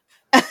banned.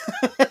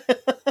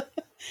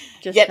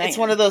 Yet it's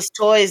one of those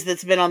toys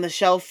that's been on the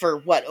shelf for,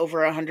 what,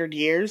 over 100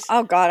 years?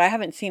 Oh, God, I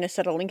haven't seen a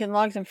set of Lincoln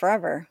Logs in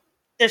forever.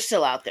 They're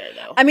still out there,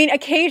 though. I mean,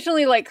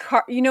 occasionally, like,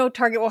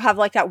 Target will have,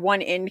 like, that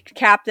one end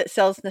cap that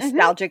sells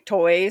nostalgic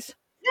toys.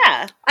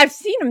 Yeah. I've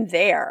seen them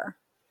there.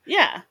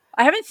 Yeah.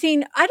 I haven't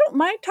seen,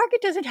 my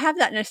Target doesn't have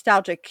that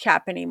nostalgic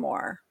cap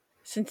anymore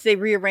since they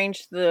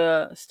rearranged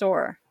the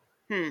store.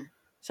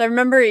 So I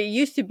remember it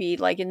used to be,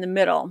 like, in the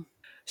middle.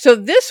 So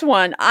this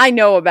one I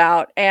know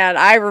about, and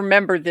I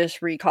remember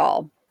this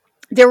recall.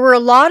 There were a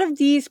lot of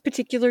these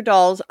particular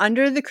dolls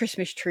under the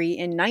Christmas tree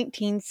in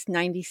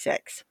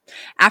 1996.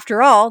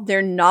 After all,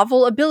 their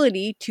novel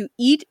ability to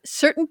eat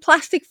certain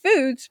plastic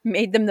foods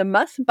made them the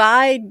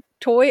must-buy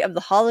toy of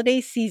the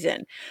holiday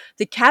season.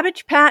 The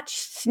Cabbage Patch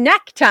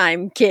Snack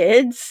Time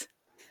Kids.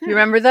 You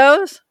remember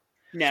those?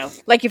 No.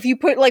 Like, if you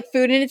put, like,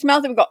 food in its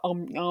mouth, it would go,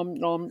 and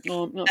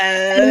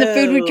the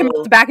food would come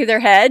out the back of their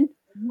head.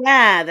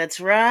 Yeah, that's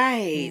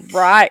right.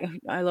 Right.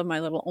 I love my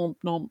little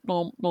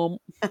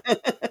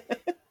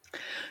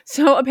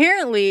So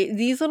apparently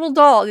these little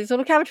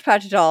Cabbage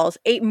Patch dolls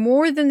ate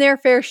more than their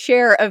fair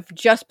share of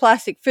just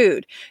plastic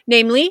food,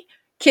 namely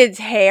kids'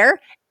 hair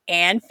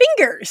and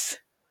fingers,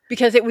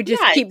 because it would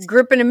just keep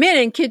gripping them in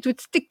and kids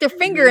would stick their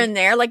finger in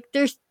there like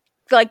there's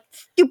like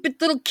stupid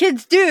little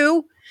kids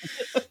do.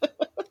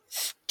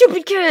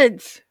 Stupid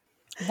kids.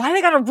 Why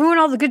they gotta ruin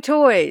all the good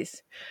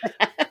toys?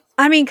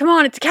 I mean, come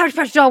on, it's a Cabbage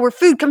Patch doll where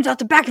food comes out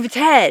the back of its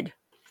head.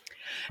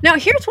 Now,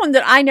 here's one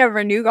that I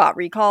never knew got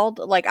recalled.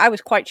 Like, I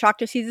was quite shocked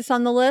to see this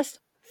on the list.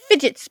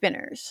 Fidget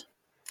spinners.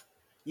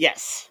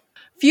 Yes.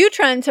 Few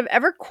trends have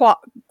ever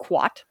caught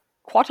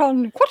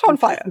on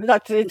fire.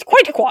 It's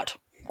quite a quat.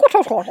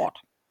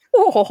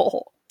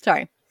 Oh,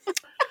 sorry.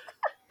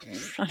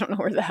 I don't know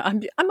where that.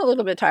 I'm a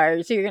little bit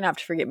tired, so you're gonna have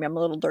to forgive me. I'm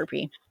a little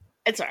derpy.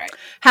 It's all right.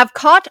 Have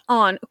caught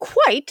on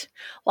quite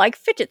like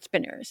fidget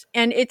spinners,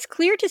 and it's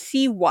clear to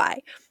see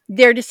why.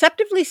 They're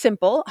deceptively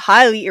simple,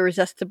 highly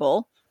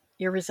irresistible.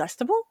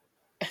 Irresistible?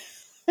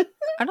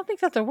 I don't think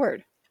that's a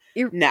word.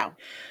 No.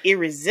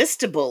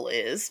 Irresistible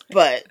is,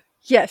 but...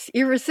 Yes,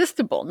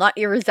 irresistible, not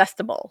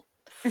irresistible.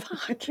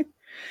 Fuck.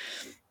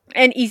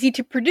 And easy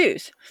to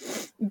produce.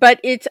 But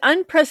its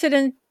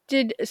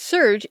unprecedented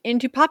surge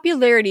into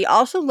popularity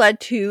also led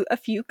to a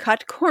few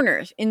cut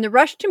corners. In the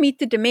rush to meet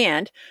the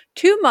demand,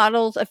 2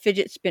 models of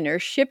fidget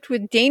spinners shipped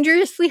with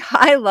dangerously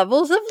high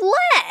levels of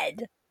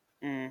lead.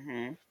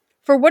 Mm-hmm.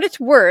 For what it's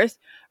worth,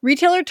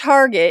 retailer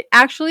Target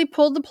actually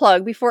pulled the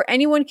plug before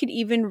anyone could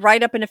even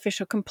write up an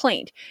official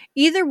complaint.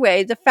 Either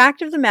way, the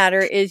fact of the matter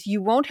is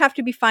you won't have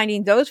to be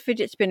finding those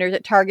fidget spinners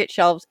at Target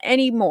shelves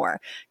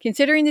anymore.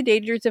 Considering the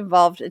dangers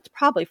involved, it's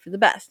probably for the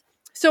best.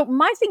 So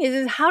my thing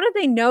is how did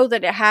they know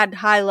that it had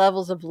high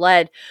levels of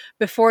lead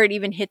before it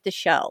even hit the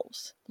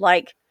shelves?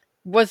 Like,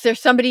 was there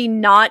somebody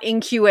not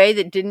in QA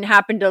that didn't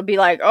happen to be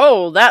like,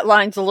 oh, that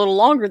line's a little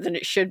longer than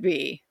it should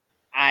be?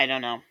 I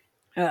don't know.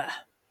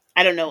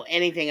 I don't know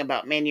anything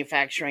about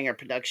manufacturing or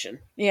production.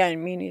 Yeah,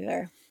 me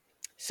neither.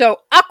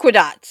 So,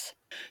 Aquadots.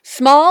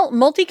 Small,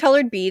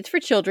 multicolored beads for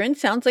children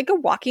sounds like a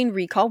walking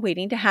recall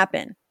waiting to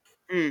happen.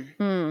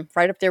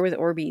 Right up there with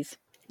Orbeez.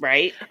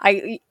 Right?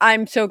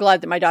 I'm so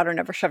glad that my daughter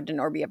never shoved an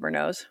Orby up her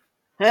nose.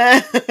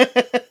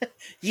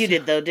 You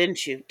did, though,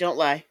 didn't you? Don't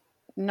lie.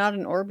 Not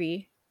an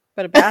Orby,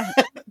 but a bath.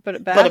 but a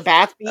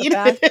bath bead? A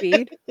bath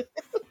bead.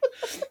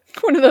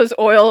 One of those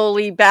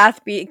oily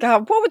bath beads.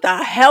 God, what the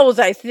hell was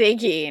I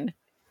thinking?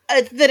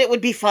 That it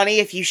would be funny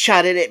if you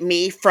shot it at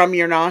me from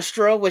your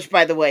nostril, which,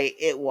 by the way,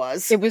 it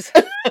was. It was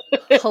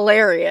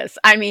hilarious.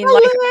 I mean,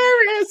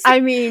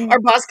 our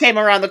boss came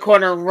around the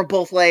corner and we're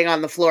both laying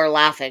on the floor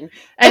laughing.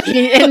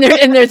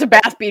 And there's a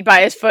bath bead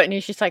by his foot, and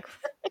he's just like,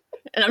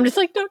 and I'm just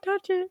like, don't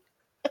touch it.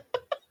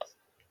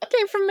 It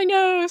came from my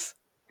nose.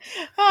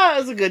 Oh, it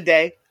was a good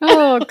day.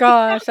 Oh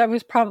gosh, that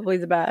was probably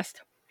the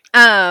best.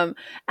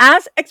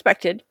 As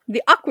expected,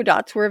 the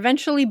Aquadots were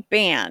eventually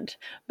banned,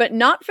 but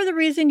not for the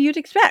reason you'd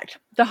expect.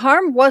 The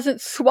harm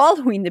wasn't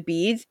swallowing the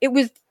beads; it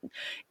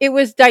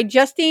was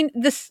digesting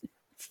the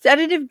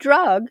sedative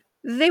drug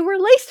they were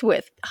laced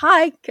with.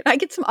 Hi, can I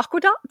get some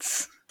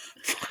Aquadots?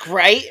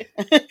 Right?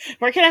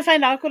 Where can I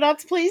find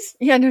Aquadots, please?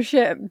 Yeah, no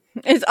shit.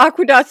 Is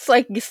Aquadots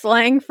like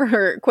slang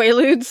for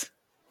Quaaludes?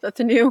 That's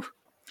a new...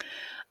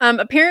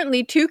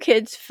 Apparently, 2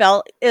 kids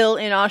fell ill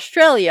in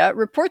Australia.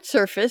 Reports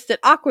surfaced that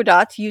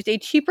Aquadots used a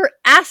cheaper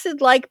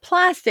acid-like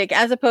plastic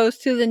as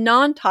opposed to the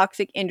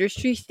non-toxic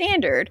industry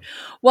standard.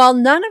 While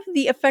none of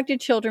the affected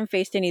children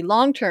faced any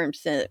long-term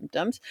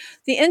symptoms,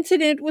 the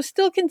incident was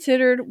still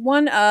considered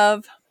one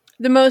of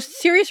the most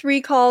serious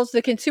recalls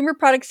the Consumer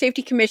Product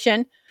Safety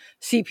Commission,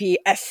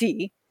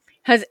 CPSC,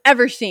 has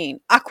ever seen.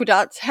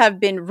 Aquadots have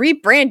been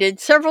rebranded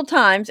several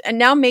times and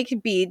now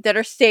make beads that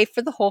are safe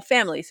for the whole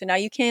family. So now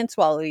you can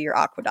swallow your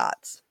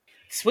Aquadots.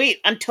 Sweet.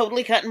 I'm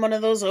totally cutting one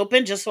of those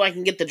open just so I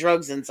can get the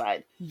drugs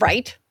inside.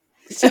 Right?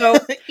 So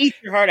eat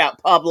your heart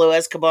out, Pablo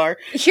Escobar.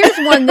 Here's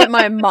one that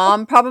my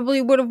mom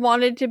probably would have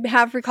wanted to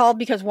have recalled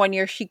because one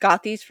year she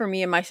got these for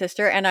me and my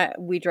sister and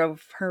we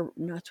drove her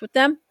nuts with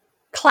them.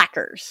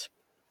 Clackers.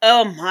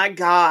 Oh my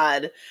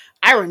God.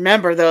 I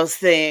remember those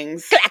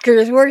things.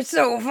 Clackers were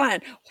so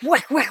fun.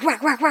 Whack, whack,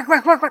 whack, whack, whack,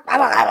 whack, whack,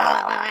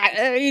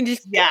 whack. You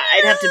just, yeah,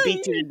 I'd have to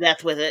beat you to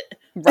death with it.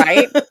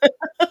 Right?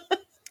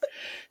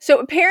 So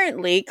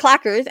apparently,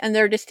 clackers and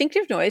their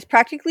distinctive noise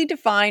practically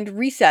defined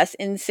recess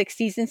in the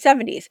 60s and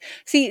 70s.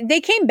 See,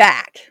 they came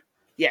back.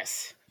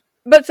 Yes.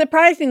 But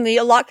surprisingly,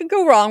 a lot could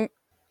go wrong.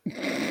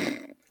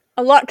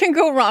 A lot can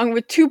go wrong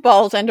with 2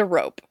 balls and a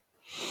rope.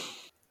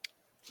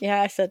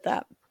 Yeah, I said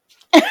that.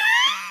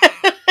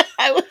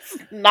 I was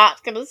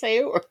not going to say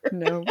a word.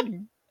 No.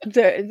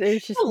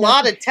 There's just a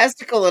lot of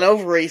testicle and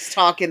ovaries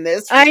talk in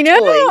this. I know.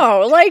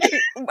 Toys. Like,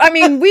 I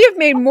mean, we have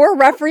made more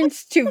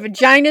reference to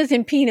vaginas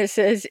and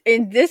penises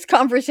in this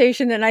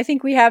conversation than I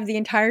think we have the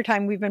entire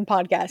time we've been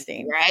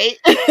podcasting. Right?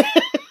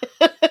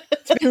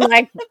 It's been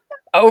like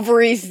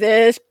ovaries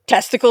this,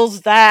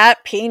 testicles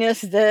that,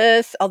 penis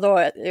this. Although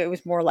it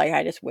was more like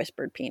I just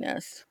whispered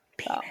penis.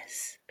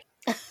 Penis.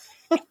 So.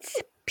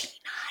 It's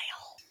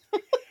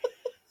penile.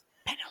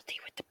 Penalty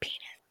with the penis.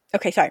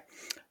 Okay, sorry.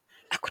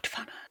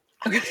 Aquatofana.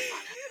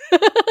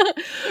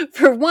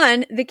 For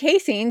one, the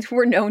casings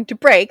were known to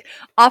break,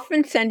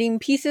 often sending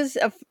pieces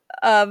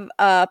of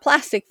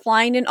plastic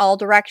flying in all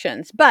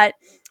directions. But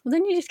well,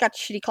 then you just got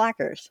shitty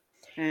clackers.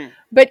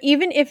 But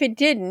even if it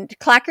didn't,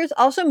 clackers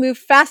also moved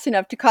fast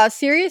enough to cause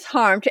serious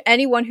harm to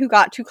anyone who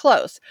got too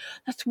close.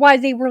 That's why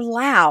they were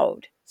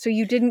loud, so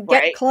you didn't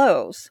get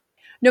close.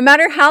 No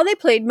matter how they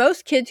played,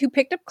 most kids who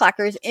picked up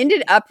clackers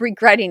ended up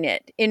regretting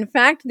it. In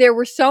fact, there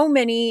were so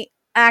many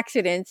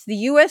accidents, the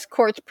U.S.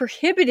 courts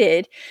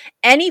prohibited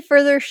any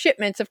further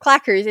shipments of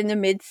clackers in the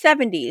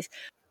mid-70s.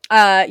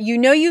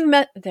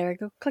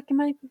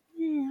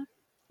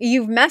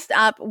 You've messed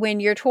up when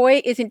your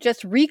toy isn't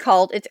just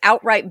recalled, it's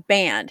outright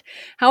banned.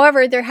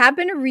 However, there have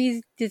been a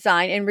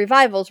redesign and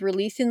revivals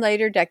released in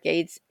later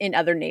decades in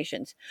other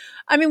nations.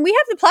 I mean, we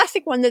have the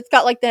plastic one that's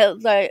got like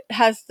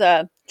has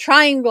the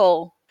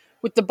triangle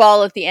with the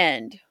ball at the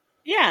end.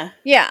 Yeah,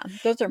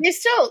 those are. You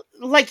still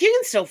you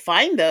can still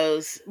find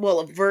those.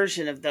 Well, a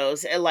version of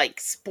those at like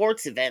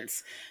sports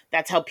events.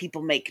 That's how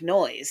people make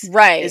noise,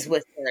 right? Is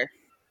with their.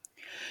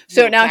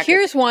 So now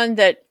here's one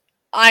that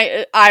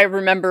I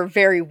remember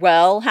very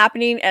well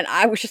happening, and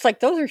I was just like,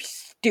 those are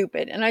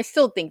stupid, and I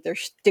still think they're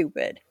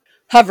stupid.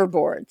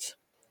 Hoverboards.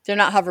 They're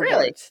not hoverboards.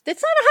 Really? It's not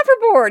a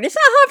hoverboard. It's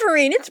not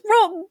hovering. It's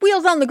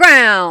wheels on the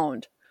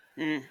ground.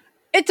 I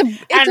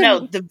don't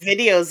know. The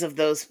videos of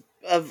those.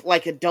 Of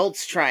like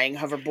adults trying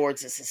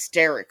hoverboards is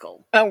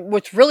hysterical.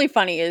 What's really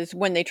funny is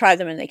when they try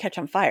them and they catch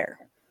on fire.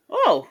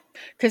 Oh.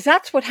 Because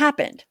that's what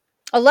happened.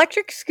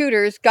 Electric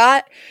scooters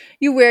got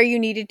you where you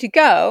needed to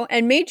go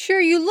and made sure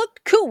you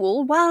looked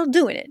cool while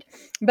doing it.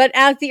 But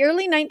as the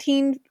early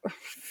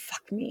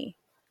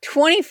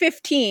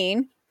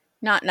 2015,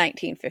 not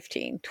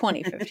 1915,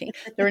 2015.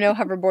 There were no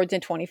hoverboards in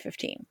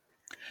 2015.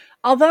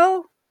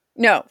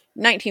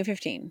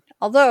 1915.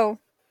 Although,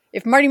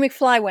 if Marty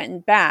McFly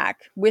went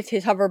back with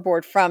his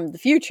hoverboard from the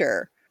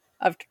future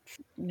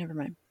never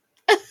mind.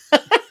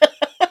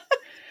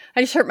 I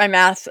just hurt my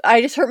math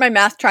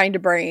trying to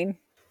brain.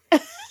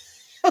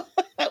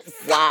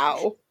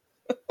 Wow.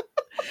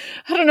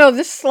 I don't know.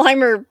 This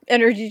Slimer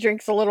energy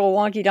drink's a little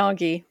wonky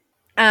donkey.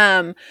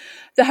 The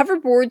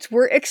hoverboards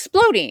were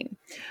exploding.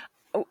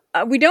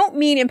 We don't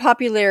mean in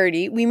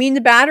popularity. We mean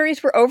the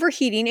batteries were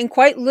overheating and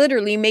quite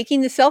literally making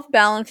the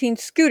self-balancing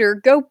scooter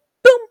go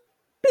boom,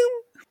 boom.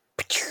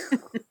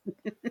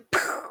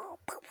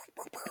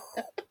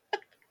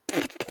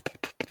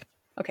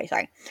 Okay,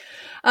 sorry.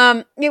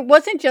 It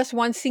wasn't just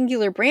one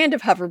singular brand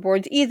of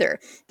hoverboards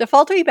either. The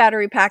faulty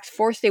battery packs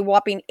forced a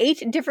whopping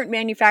 8 different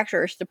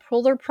manufacturers to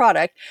pull their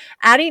product,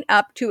 adding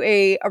up to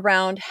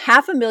around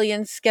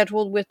 500,000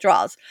 scheduled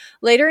withdrawals.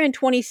 Later in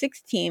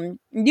 2016,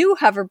 new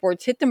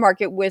hoverboards hit the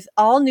market with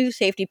all new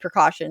safety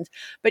precautions,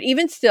 but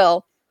even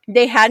still,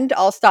 they hadn't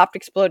all stopped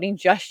exploding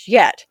just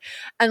yet.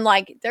 And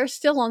like, they're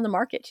still on the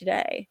market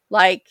today.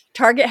 Like,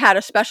 Target had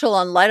a special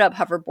on light up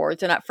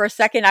hoverboards. And for a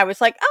second, I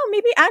was like, oh,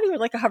 maybe Addie would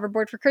like a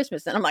hoverboard for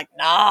Christmas. And I'm like,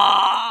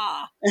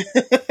 nah.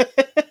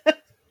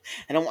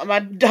 I don't want my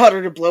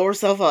daughter to blow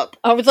herself up.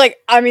 I was like,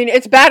 I mean,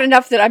 it's bad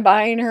enough that I'm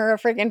buying her a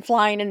freaking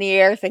flying in the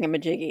air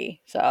thingamajiggy.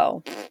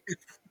 So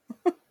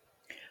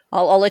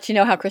I'll let you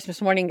know how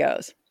Christmas morning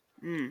goes.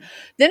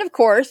 Then, of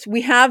course,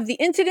 we have the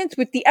incidents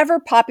with the ever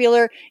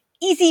popular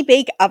Easy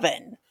Bake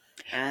Oven.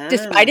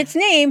 Despite its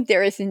name,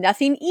 there is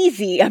nothing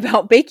easy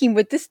about baking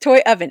with this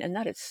toy oven. And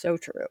that is so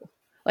true.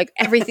 Like,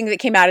 everything that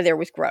came out of there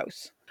was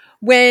gross.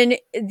 When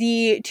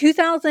the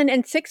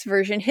 2006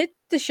 version hit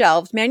the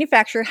shelves,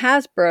 manufacturer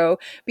Hasbro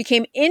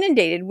became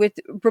inundated with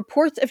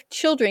reports of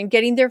children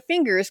getting their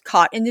fingers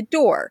caught in the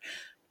door.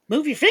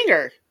 Move your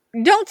finger.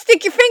 Don't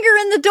stick your finger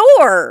in the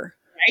door.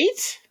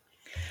 Right?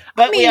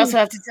 But we also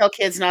have to tell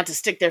kids not to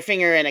stick their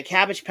finger in a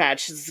Cabbage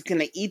Patch because it's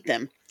going to eat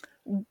them.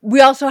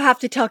 We also have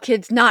to tell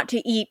kids not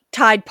to eat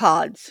Tide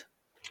Pods.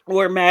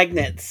 Or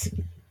magnets.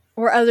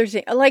 Or other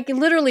things. Like,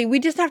 literally, we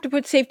just have to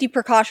put safety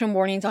precaution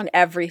warnings on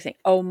everything.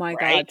 Oh my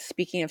God.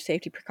 Speaking of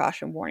safety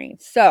precaution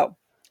warnings. So,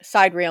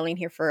 side railing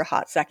here for a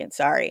hot second.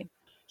 Sorry.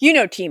 You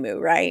know Temu,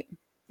 right?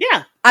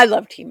 Yeah. I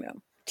love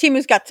Temu.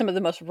 Temu's got some of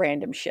the most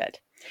random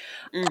shit.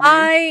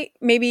 I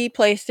maybe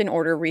placed an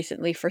order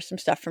recently for some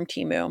stuff from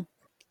Temu.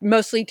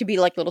 Mostly to be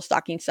like little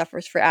stocking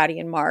stuffers for Addie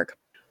and Mark.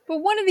 But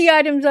one of the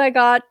items I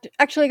got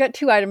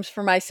 2 items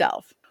for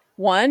myself.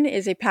 One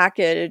is a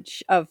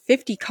package of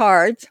 50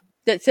 cards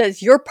that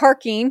says, your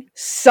parking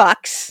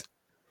sucks.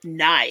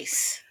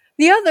 Nice.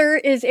 The other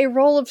is a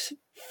roll of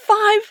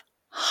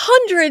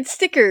 500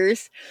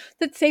 stickers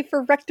that say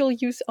for rectal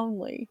use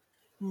only.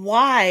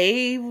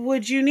 Why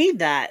would you need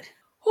that?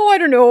 Oh, I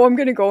don't know. I'm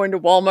going to go into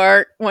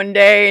Walmart one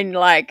day and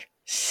like,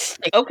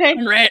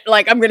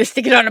 like I'm going to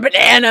stick it on a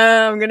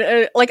banana. I'm going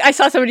to, like, I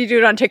saw somebody do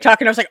it on TikTok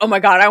and I was like, oh my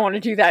God, I want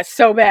to do that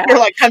so bad. You're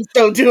like, I'm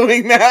still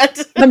doing that.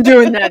 I'm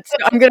doing that. So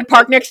I'm going to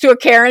park next to a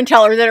Karen,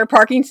 tell her that her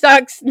parking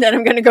sucks. And then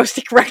I'm going to go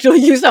stick rectal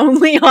use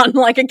only on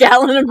like a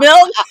gallon of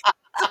milk.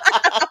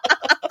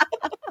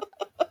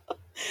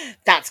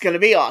 That's going to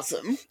be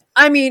awesome.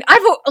 I mean,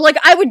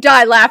 I would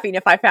die laughing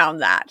if I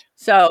found that.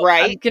 So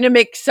I'm going to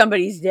make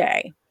somebody's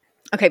day.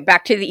 Okay,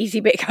 back to the Easy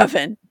Bake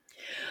Oven.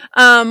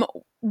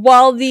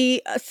 While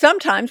the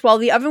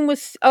oven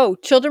was,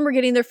 children were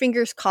getting their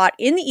fingers caught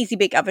in the Easy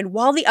Bake Oven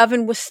while the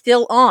oven was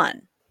still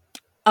on.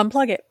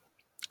 Unplug it.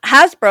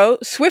 Hasbro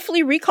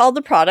swiftly recalled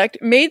the product,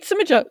 made some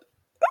adjustments.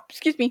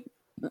 Excuse me.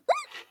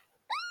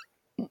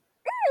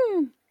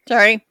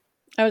 Sorry.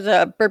 That was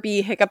a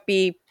burpy,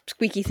 hiccupy,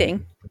 squeaky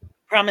thing.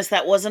 Promise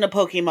that wasn't a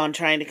Pokemon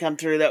trying to come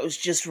through. That was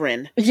just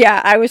Rin.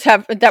 Yeah,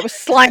 that was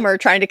Slimer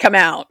trying to come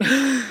out.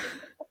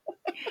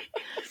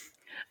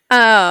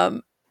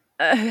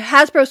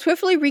 Hasbro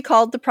swiftly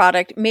recalled the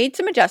product, made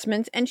some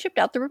adjustments, and shipped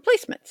out the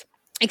replacements.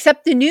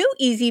 Except the new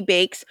Easy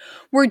Bakes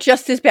were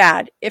just as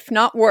bad, if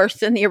not worse,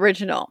 than the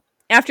original.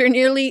 After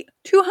nearly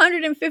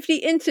 250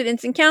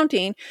 incidents and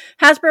counting,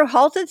 Hasbro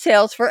halted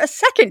sales for a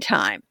second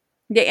time.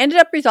 They ended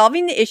up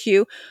resolving the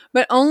issue,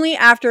 but only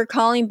after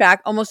calling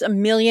back almost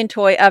 1 million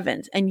toy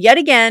ovens. And yet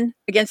again,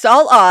 against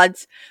all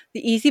odds,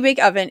 the Easy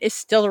Bake Oven is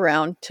still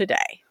around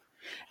today.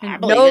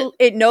 And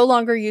it no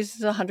longer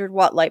uses a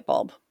 100-watt light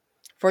bulb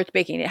for its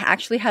baking. It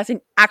actually has an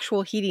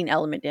actual heating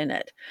element in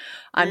it.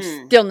 I'm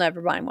still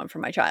never buying one for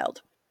my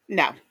child.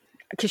 No.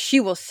 Because she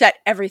will set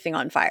everything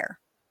on fire.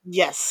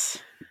 Yes.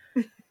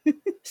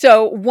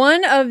 So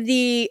one of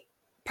the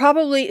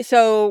probably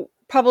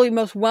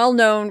most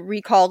well-known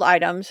recalled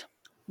items,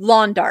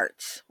 lawn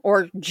darts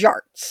or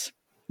jarts.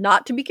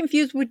 Not to be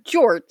confused with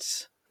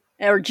jorts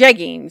or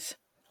jeggings,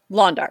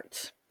 lawn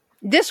darts.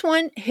 This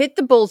one hit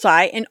the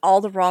bullseye in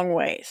all the wrong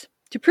ways.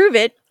 To prove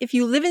it, if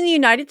you live in the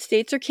United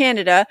States or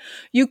Canada,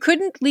 you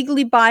couldn't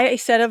legally buy a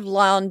set of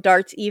lawn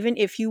darts even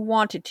if you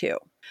wanted to.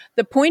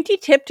 The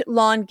pointy-tipped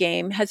lawn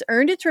game has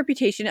earned its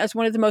reputation as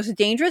one of the most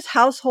dangerous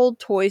household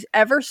toys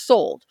ever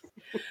sold.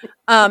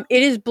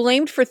 It is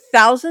blamed for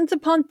thousands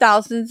upon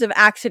thousands of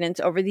accidents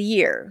over the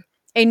year.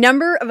 A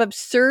number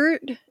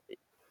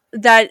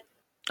that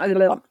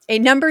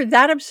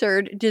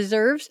absurd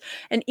deserves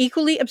an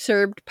equally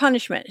absurd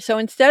punishment. So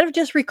instead of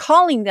just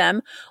recalling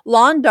them,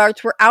 lawn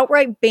darts were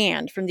outright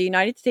banned from the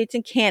United States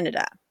and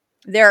Canada.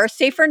 There are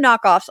safer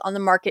knockoffs on the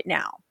market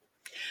now.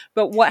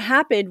 But what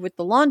happened with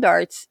the lawn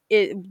darts,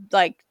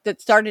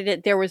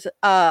 there was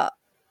a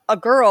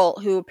girl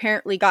who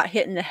apparently got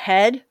hit in the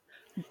head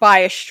by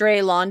a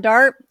stray lawn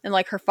dart, and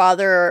like her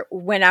father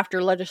went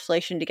after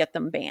legislation to get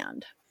them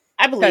banned.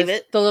 I believe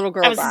it. The little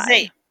girl died. To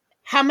say,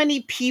 how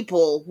many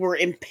people were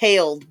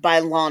impaled by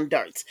lawn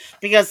darts?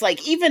 Because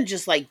like even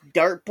just like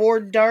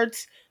dartboard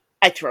darts,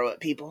 I throw at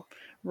people.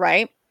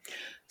 Right.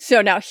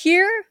 So now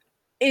here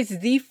is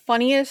the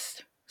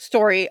funniest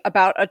story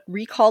about a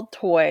recalled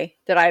toy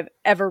that I've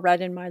ever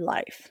read in my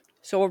life.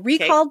 So a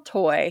recalled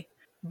toy,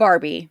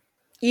 Barbie.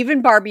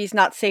 Even Barbie's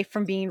not safe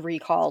from being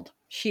recalled.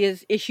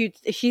 She's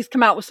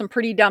come out with some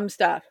pretty dumb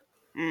stuff.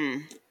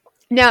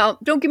 Now,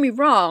 don't get me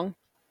wrong.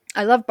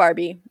 I love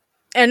Barbie.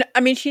 And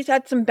I mean, she's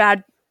had some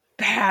bad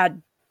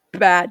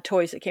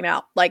toys that came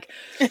out, like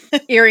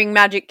Earring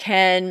Magic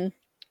Ken,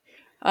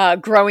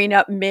 Growing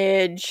Up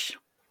Midge,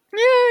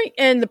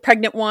 and the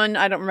pregnant one.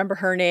 I don't remember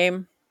her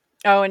name.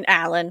 Oh, and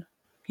Alan.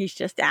 He's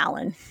just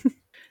Alan.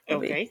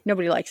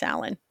 Nobody likes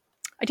Alan.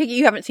 I take it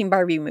you haven't seen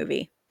Barbie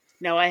movie.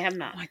 No, I have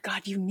not. Oh my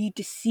God, you need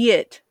to see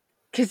it.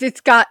 Because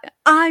it's got,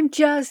 I'm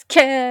just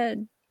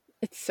Ken.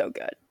 It's so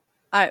good.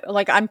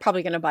 I'm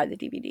probably going to buy the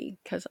DVD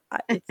because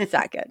it's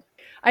that good.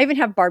 I even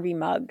have Barbie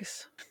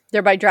mugs.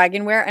 They're by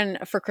Dragonware. And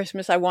for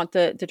Christmas, I want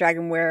the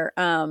Dragonware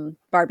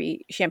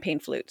Barbie champagne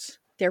flutes.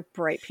 They're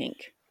bright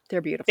pink.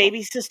 They're beautiful.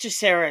 Baby sister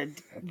Sarah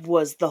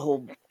was the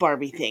whole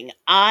Barbie thing.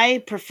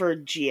 I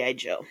preferred G.I.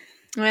 Joe.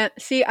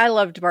 See, I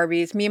loved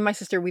Barbies. Me and my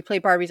sister, we play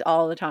Barbies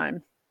all the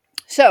time.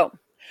 So,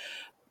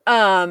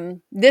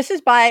 this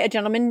is by a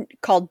gentleman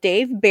called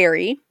Dave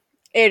Barry.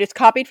 It is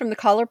copied from the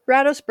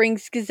Colorado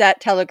Springs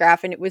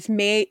Gazette-Telegraph, and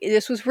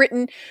this was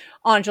written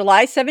on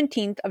July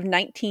 17th of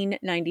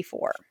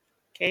 1994.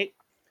 Okay.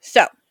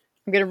 So,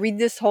 I'm going to read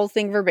this whole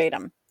thing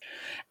verbatim.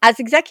 As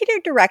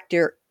executive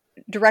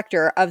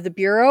director of the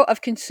Bureau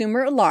of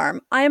Consumer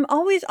Alarm, I am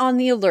always on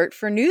the alert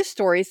for news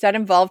stories that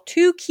involve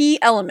two key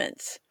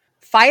elements: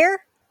 fire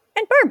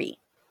and Barbie.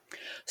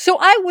 So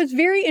I was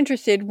very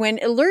interested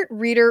when alert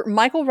reader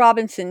Michael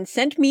Robinson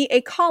sent me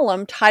a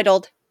column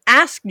titled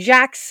Ask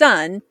Jack's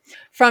Son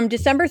from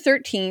December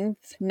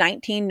 13th,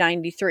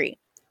 1993,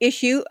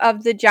 issue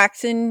of the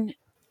Jackson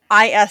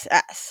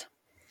ISS.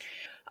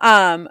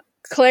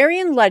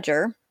 Clarion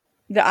Ledger,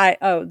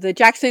 the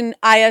Jackson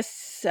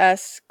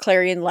ISS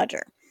Clarion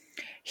Ledger.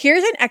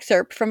 Here's an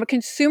excerpt from a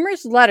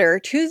consumer's letter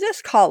to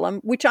this column,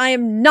 which I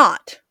am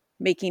not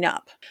making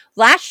up.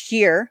 Last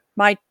year,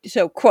 my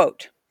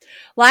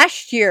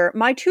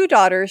two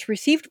daughters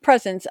received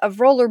presents of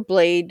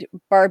rollerblade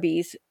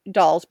Barbies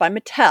dolls by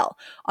Mattel.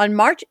 On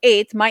March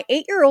 8th, my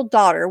 8-year-old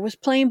daughter was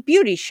playing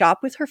beauty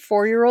shop with her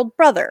 4-year-old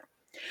brother.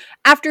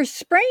 After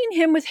spraying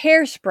him with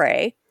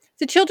hairspray,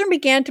 the children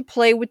began to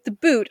play with the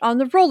boot on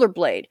the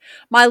rollerblade.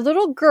 My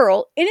little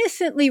girl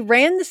innocently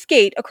ran the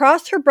skate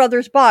across her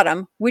brother's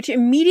bottom, which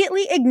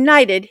immediately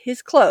ignited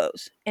his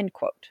clothes. End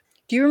quote.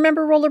 Do you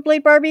remember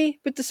Rollerblade Barbie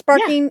with the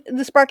sparking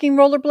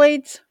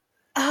rollerblades?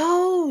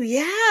 Oh,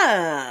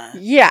 yeah.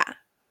 Yeah.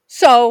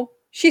 So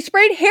she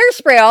sprayed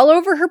hairspray all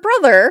over her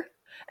brother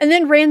and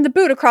then ran the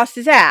boot across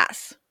his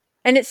ass.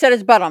 And it set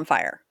his butt on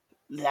fire.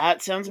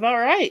 That sounds about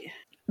right.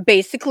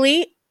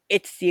 Basically,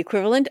 it's the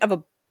equivalent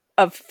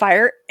of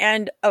fire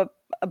and a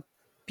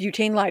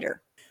butane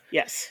lighter.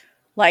 Yes.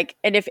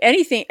 And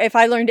if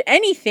I learned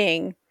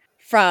anything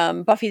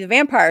from Buffy the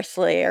Vampire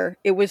Slayer,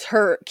 it was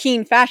her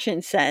keen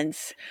fashion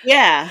sense.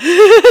 Yeah.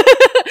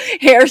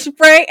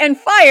 Hairspray and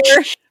fire.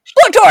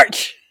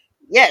 Blowtorch!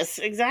 Yes,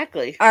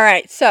 exactly. All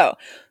right, so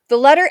the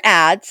letter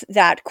adds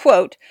that,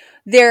 quote,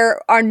 there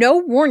are no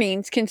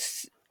warnings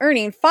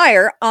concerning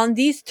fire on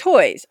these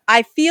toys.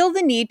 I feel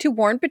the need to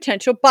warn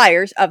potential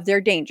buyers of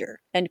their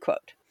danger, end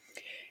quote.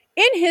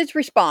 In his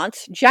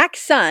response, Jack's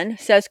son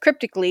says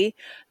cryptically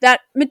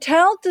that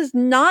Mattel does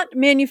not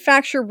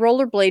manufacture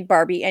Rollerblade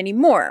Barbie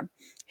anymore.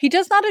 He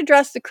does not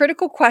address the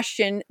critical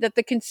question that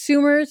the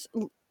consumer's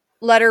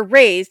letter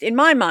raised in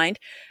my mind,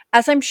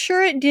 as I'm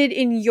sure it did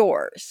in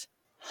yours.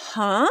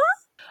 Huh?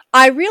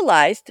 I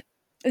realized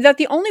that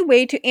the only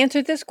way to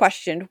answer this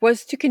question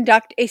was to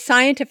conduct a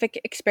scientific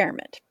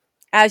experiment.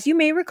 As you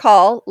may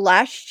recall,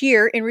 last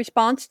year, in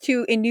response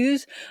to a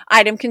news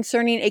item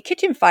concerning a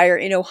kitchen fire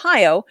in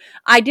Ohio,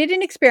 I did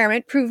an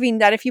experiment proving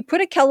that if you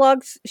put a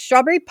Kellogg's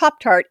Strawberry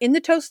Pop-Tart in the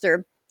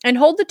toaster and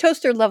hold the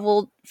toaster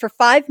level for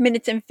 5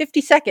 minutes and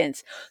 50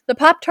 seconds, the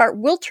Pop-Tart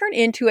will turn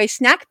into a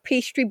snack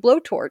pastry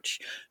blowtorch,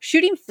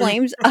 shooting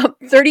flames up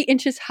 30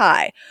 inches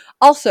high.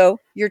 Also,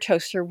 your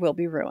toaster will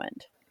be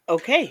ruined.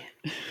 Okay.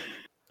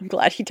 I'm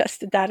glad he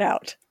tested that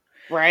out.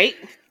 Right.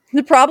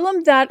 The problem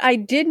was that I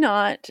did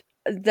not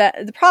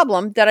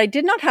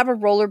have a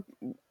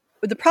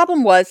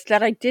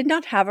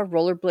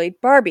rollerblade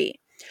Barbie.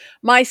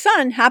 My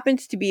son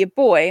happens to be a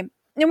boy,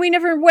 and we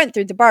never went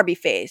through the Barbie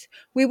phase.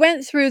 We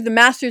went through the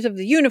Masters of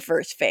the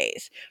Universe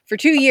phase. For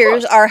 2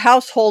 years, our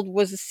household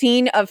was a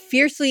scene of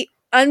fiercely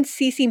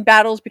unceasing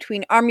battles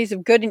between armies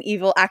of good and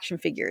evil action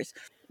figures.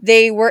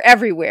 They were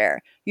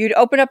everywhere. You'd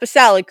open up a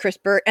salad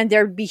crisper, and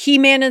there'd be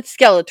He-Man and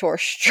Skeletor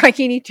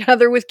striking each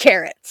other with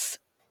carrots.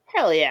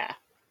 Hell yeah.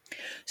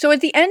 So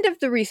at the end of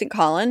the recent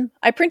column,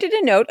 I printed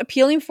a note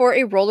appealing for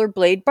a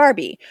rollerblade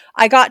Barbie.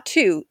 I got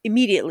 2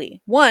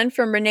 immediately. One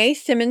from Renee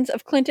Simmons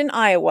of Clinton,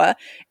 Iowa,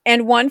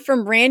 and one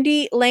from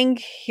Randy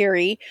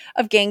Langhiri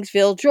of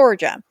Gainesville,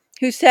 Georgia,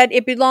 who said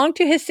it belonged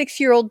to his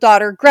 6-year-old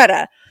daughter,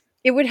 Greta.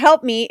 It would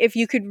help me if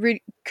you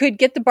could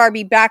get the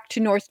Barbie back to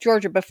North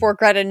Georgia before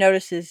Greta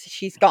notices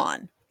she's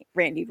gone,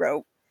 Randy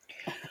wrote.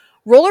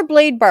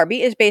 Rollerblade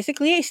Barbie is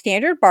basically a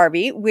standard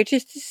Barbie, which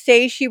is to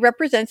say she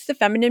represents the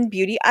feminine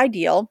beauty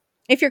ideal.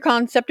 If your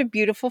concept of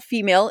beautiful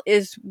female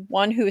is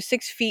one who is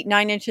 6 feet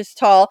 9 inches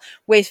tall,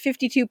 weighs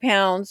 52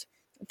 pounds,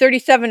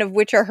 37 of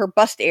which are her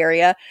bust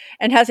area,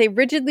 and has a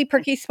rigidly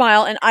perky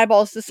smile and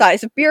eyeballs the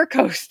size of beer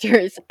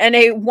coasters, and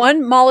a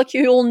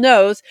one-molecule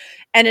nose,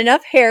 and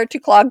enough hair to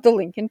clog the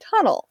Lincoln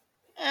Tunnel.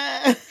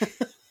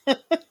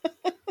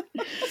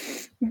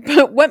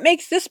 But what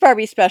makes this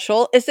Barbie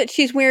special is that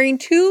she's wearing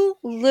 2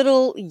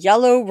 little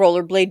yellow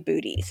rollerblade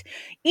booties,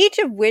 each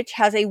of which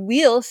has a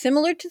wheel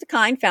similar to the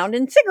kind found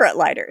in cigarette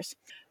lighters,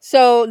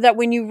 so that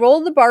when you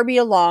roll the Barbie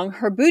along,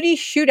 her booties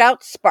shoot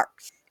out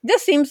sparks.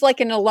 This seems like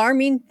an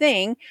alarming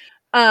thing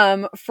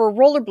for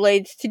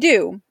rollerblades to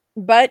do,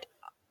 but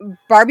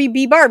Barbie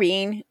be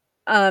Barbieing,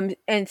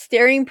 and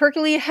staring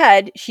perkily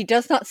ahead, she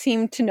does not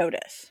seem to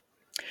notice.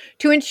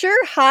 To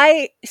ensure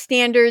high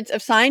standards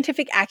of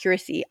scientific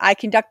accuracy, I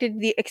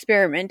conducted the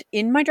experiment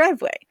in my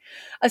driveway.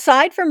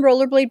 Aside from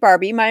Rollerblade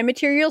Barbie, my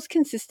materials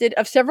consisted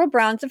of several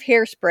brands of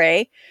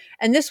hairspray,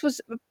 and this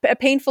was a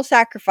painful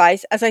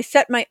sacrifice as I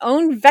set my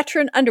own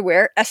veteran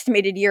underwear,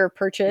 estimated year of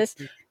purchase,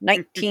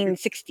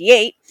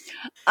 1968.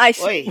 I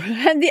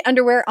spread the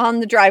underwear on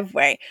the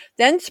driveway,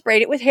 then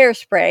sprayed it with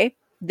hairspray,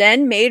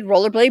 then made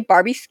Rollerblade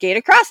Barbie skate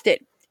across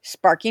it,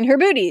 sparking her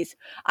booties.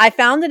 I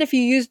found that if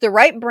you use the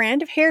right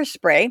brand of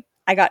hairspray,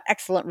 I got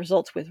excellent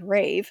results with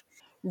Rave,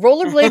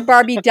 Rollerblade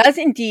Barbie does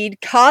indeed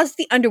cause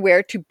the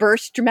underwear to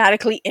burst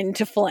dramatically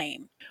into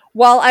flame.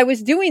 While I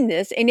was doing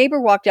this, a neighbor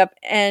walked up,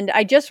 and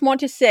I just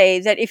want to say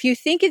that if you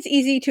think it's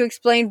easy to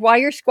explain why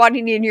you're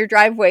squatting in your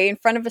driveway in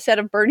front of a set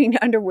of burning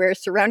underwear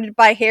surrounded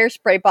by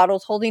hairspray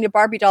bottles holding a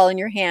Barbie doll in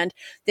your hand,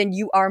 then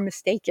you are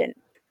mistaken.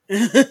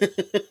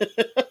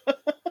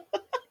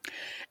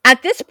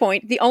 At this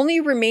point, the only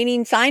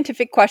remaining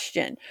scientific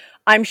question,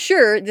 I'm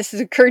sure this has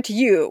occurred to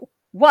you,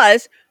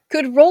 was,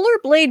 could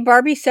Rollerblade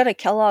Barbie set a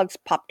Kellogg's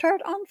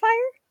Pop-Tart on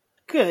fire?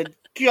 Good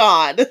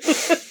God.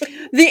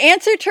 The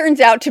answer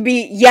turns out to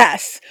be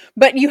yes,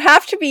 but you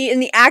have to be in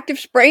the act of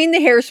spraying the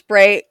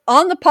hairspray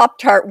on the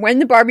Pop-Tart when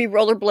the Barbie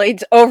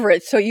rollerblades over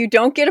it, so you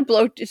get a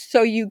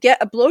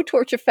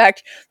blowtorch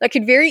effect that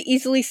could very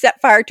easily set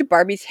fire to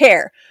Barbie's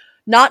hair.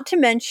 Not to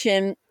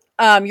mention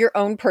your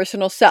own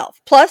personal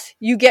self. Plus,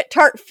 you get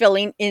tart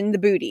filling in the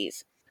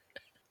booties.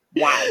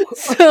 Wow.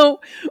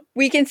 So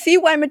we can see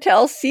why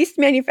Mattel ceased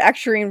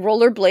manufacturing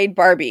Rollerblade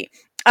Barbie.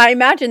 I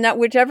imagine that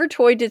whichever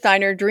toy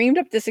designer dreamed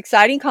up this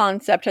exciting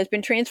concept has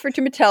been transferred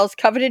to Mattel's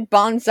coveted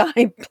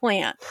bonsai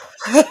plant.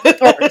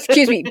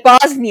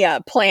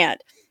 Bosnia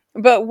plant.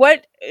 But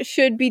what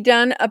should be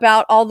done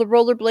about all the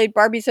Rollerblade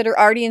Barbies that are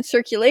already in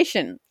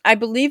circulation? I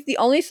believe the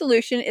only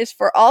solution is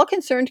for all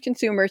concerned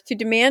consumers to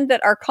demand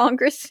that our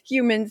Congress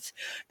humans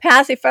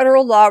pass a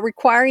federal law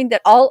requiring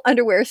that all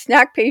underwear,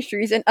 snack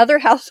pastries, and other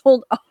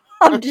household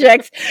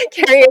objects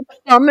carry a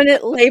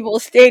prominent label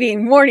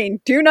stating, warning,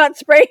 do not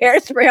spray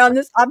hairspray on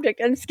this object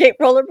and escape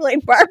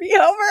Rollerblade Barbie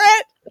over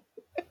it.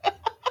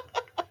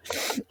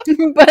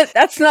 But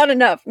that's not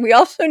enough. We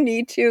also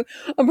need to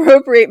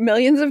appropriate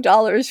millions of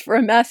dollars for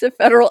a massive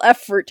federal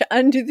effort to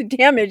undo the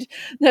damage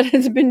that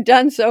has been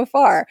done so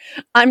far.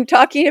 I'm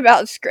talking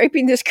about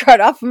scraping this crud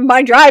off of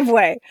my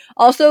driveway.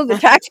 Also, the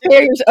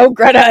taxpayers owe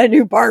Greta a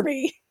new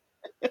Barbie.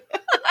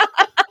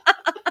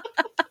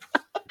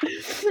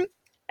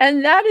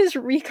 And that is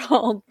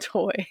Recalled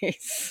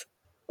Toys.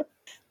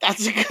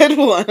 That's a good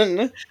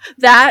one.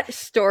 That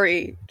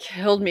story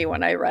killed me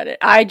when I read it.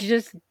 I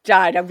just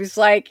died. I was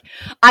like,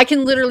 I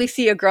can literally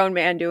see a grown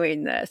man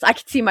doing this. I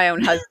can see my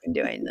own husband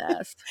doing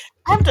this.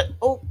 I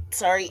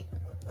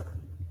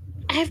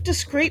have to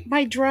scrape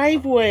my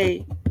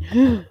driveway.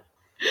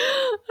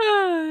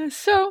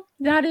 So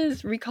that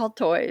is Recalled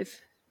Toys.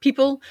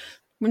 People,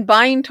 when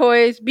buying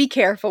toys, be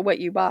careful what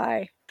you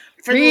buy.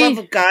 For the love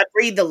of God,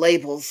 read the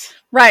labels.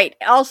 Right.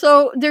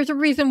 Also, there's a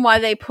reason why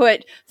they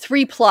put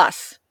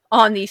 3+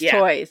 on these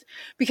toys.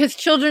 Because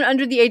children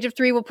under the age of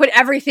 3 will put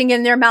everything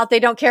in their mouth. They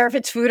don't care if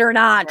it's food or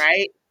not.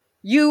 Right.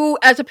 You,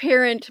 as a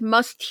parent,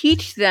 must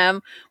teach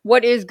them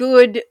what is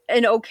good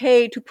and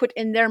okay to put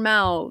in their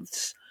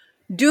mouths.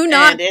 Do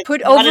not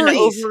put ovaries. Not an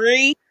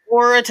ovary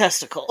or a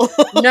testicle.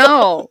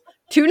 No.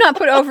 Do not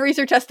put ovaries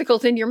or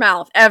testicles in your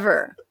mouth,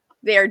 ever.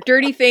 They are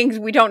dirty things.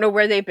 We don't know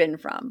where they've been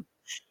from.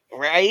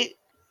 Right.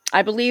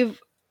 I believe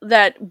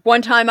that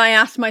one time I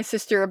asked my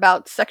sister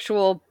about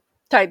sexual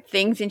type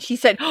things, and she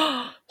said,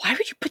 oh, why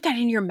would you put that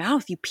in your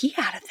mouth? You pee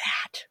out of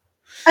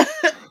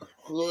that.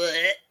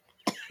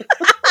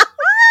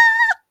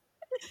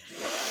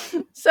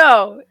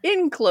 So,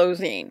 in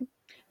closing,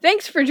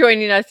 thanks for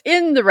joining us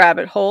in the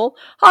rabbit hole.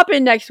 Hop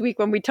in next week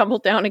when we tumble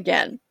down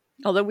again.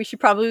 Although we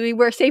should probably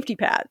wear safety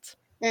pads.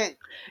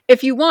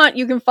 If you want,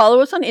 you can follow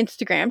us on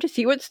Instagram to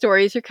see what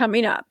stories are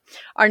coming up.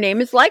 Our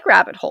name is Like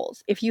Rabbit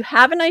Holes. If you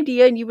have an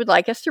idea and you would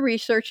like us to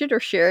research it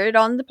or share it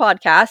on the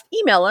podcast,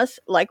 email us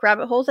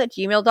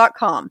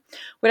likerabbitholes@gmail.com.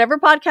 Whatever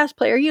podcast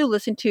player you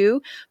listen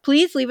to,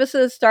 please leave us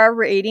a star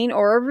rating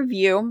or a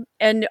review,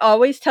 and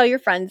always tell your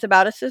friends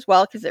about us as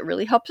well, because it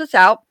really helps us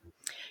out.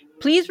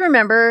 Please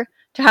remember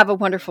to have a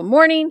wonderful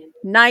morning,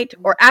 night,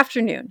 or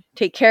afternoon.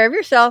 Take care of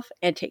yourself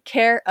and take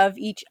care of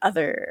each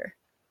other.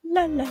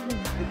 La la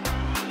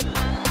la.